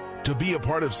home. To be a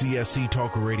part of CSC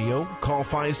Talk Radio, call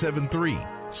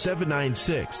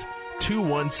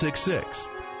 573-796-2166.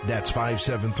 That's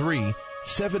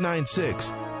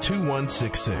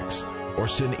 573-796-2166. Or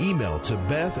send email to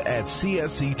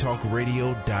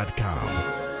beth@csctalkradio.com.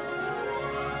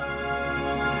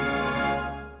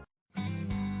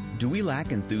 Do we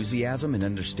lack enthusiasm and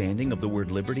understanding of the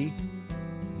word liberty?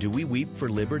 Do we weep for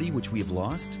liberty which we have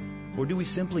lost? Or do we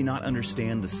simply not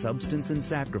understand the substance and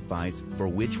sacrifice for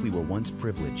which we were once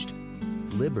privileged?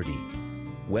 Liberty.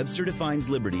 Webster defines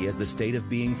liberty as the state of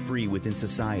being free within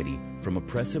society from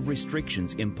oppressive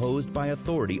restrictions imposed by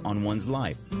authority on one's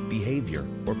life, behavior,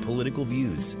 or political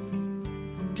views.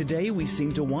 Today we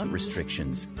seem to want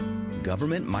restrictions.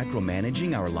 Government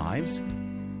micromanaging our lives?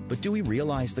 But do we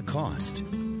realize the cost?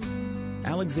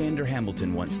 Alexander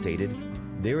Hamilton once stated,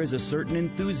 "There is a certain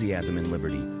enthusiasm in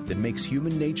liberty that makes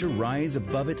human nature rise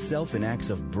above itself in acts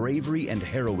of bravery and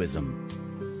heroism."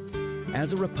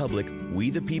 As a republic, we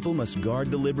the people must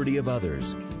guard the liberty of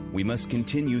others. We must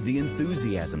continue the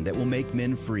enthusiasm that will make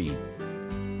men free.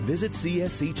 Visit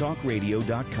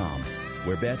csctalkradio.com,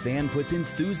 where Beth Ann puts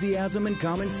enthusiasm and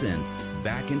common sense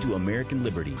back into American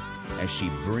liberty as she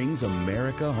brings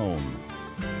America home.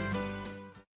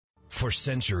 For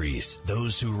centuries,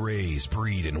 those who raise,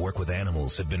 breed, and work with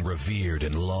animals have been revered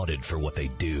and lauded for what they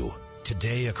do.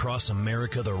 Today, across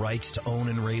America, the rights to own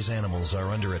and raise animals are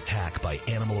under attack by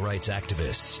animal rights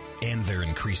activists and their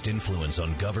increased influence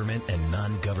on government and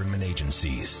non-government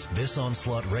agencies. This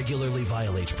onslaught regularly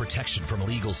violates protection from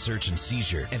illegal search and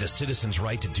seizure and a citizen's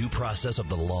right to due process of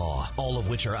the law, all of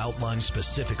which are outlined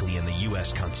specifically in the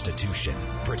U.S. Constitution.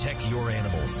 Protect your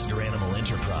animals, your animal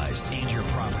enterprise, and your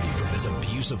property from this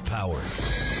abuse of power.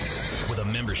 With a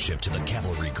membership to the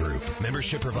Cavalry Group,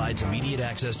 membership provides immediate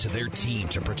access to their team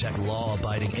to protect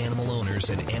law-abiding animal owners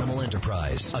and animal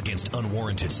enterprise against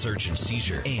unwarranted search and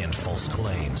seizure and false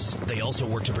claims. They also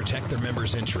work to protect their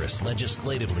members' interests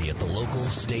legislatively at the local,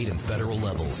 state, and federal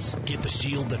levels. Get the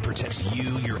shield that protects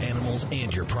you, your animals,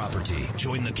 and your property.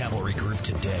 Join the Cavalry Group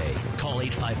today. Call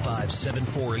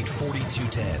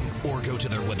 855-748-4210 or go to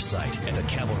their website at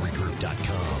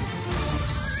thecavalrygroup.com.